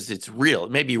witnesses, it's real.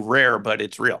 It may be rare, but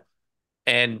it's real.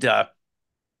 And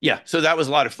yeah, so that was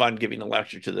a lot of fun giving a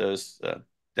lecture to those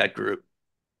that group.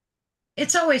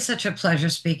 It's always such a pleasure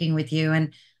speaking with you.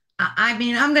 And I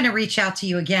mean, I'm going to reach out to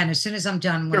you again as soon as I'm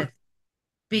done with, Sure.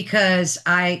 because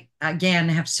I, again,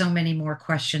 have so many more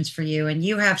questions for you. And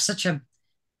you have such a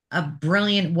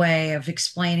brilliant way of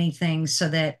explaining things so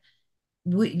that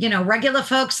regular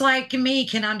folks like me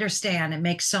can understand. It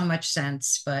makes so much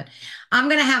sense. But I'm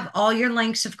going to have all your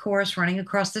links, of course, running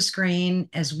across the screen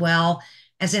as well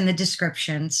as in the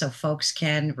description so folks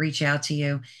can reach out to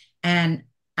you. And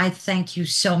I thank you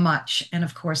so much. And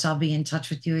of course, I'll be in touch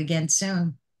with you again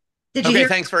soon. Did you Okay, hear?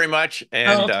 thanks very much.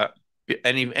 And Oh,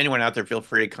 anyone out there, feel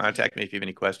free to contact me if you have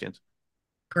any questions.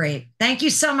 great. Thank you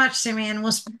so much, Simeon.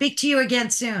 We'll speak to you again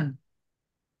soon.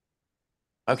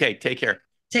 Okay, take care.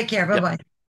 Take care. Bye Yep. bye.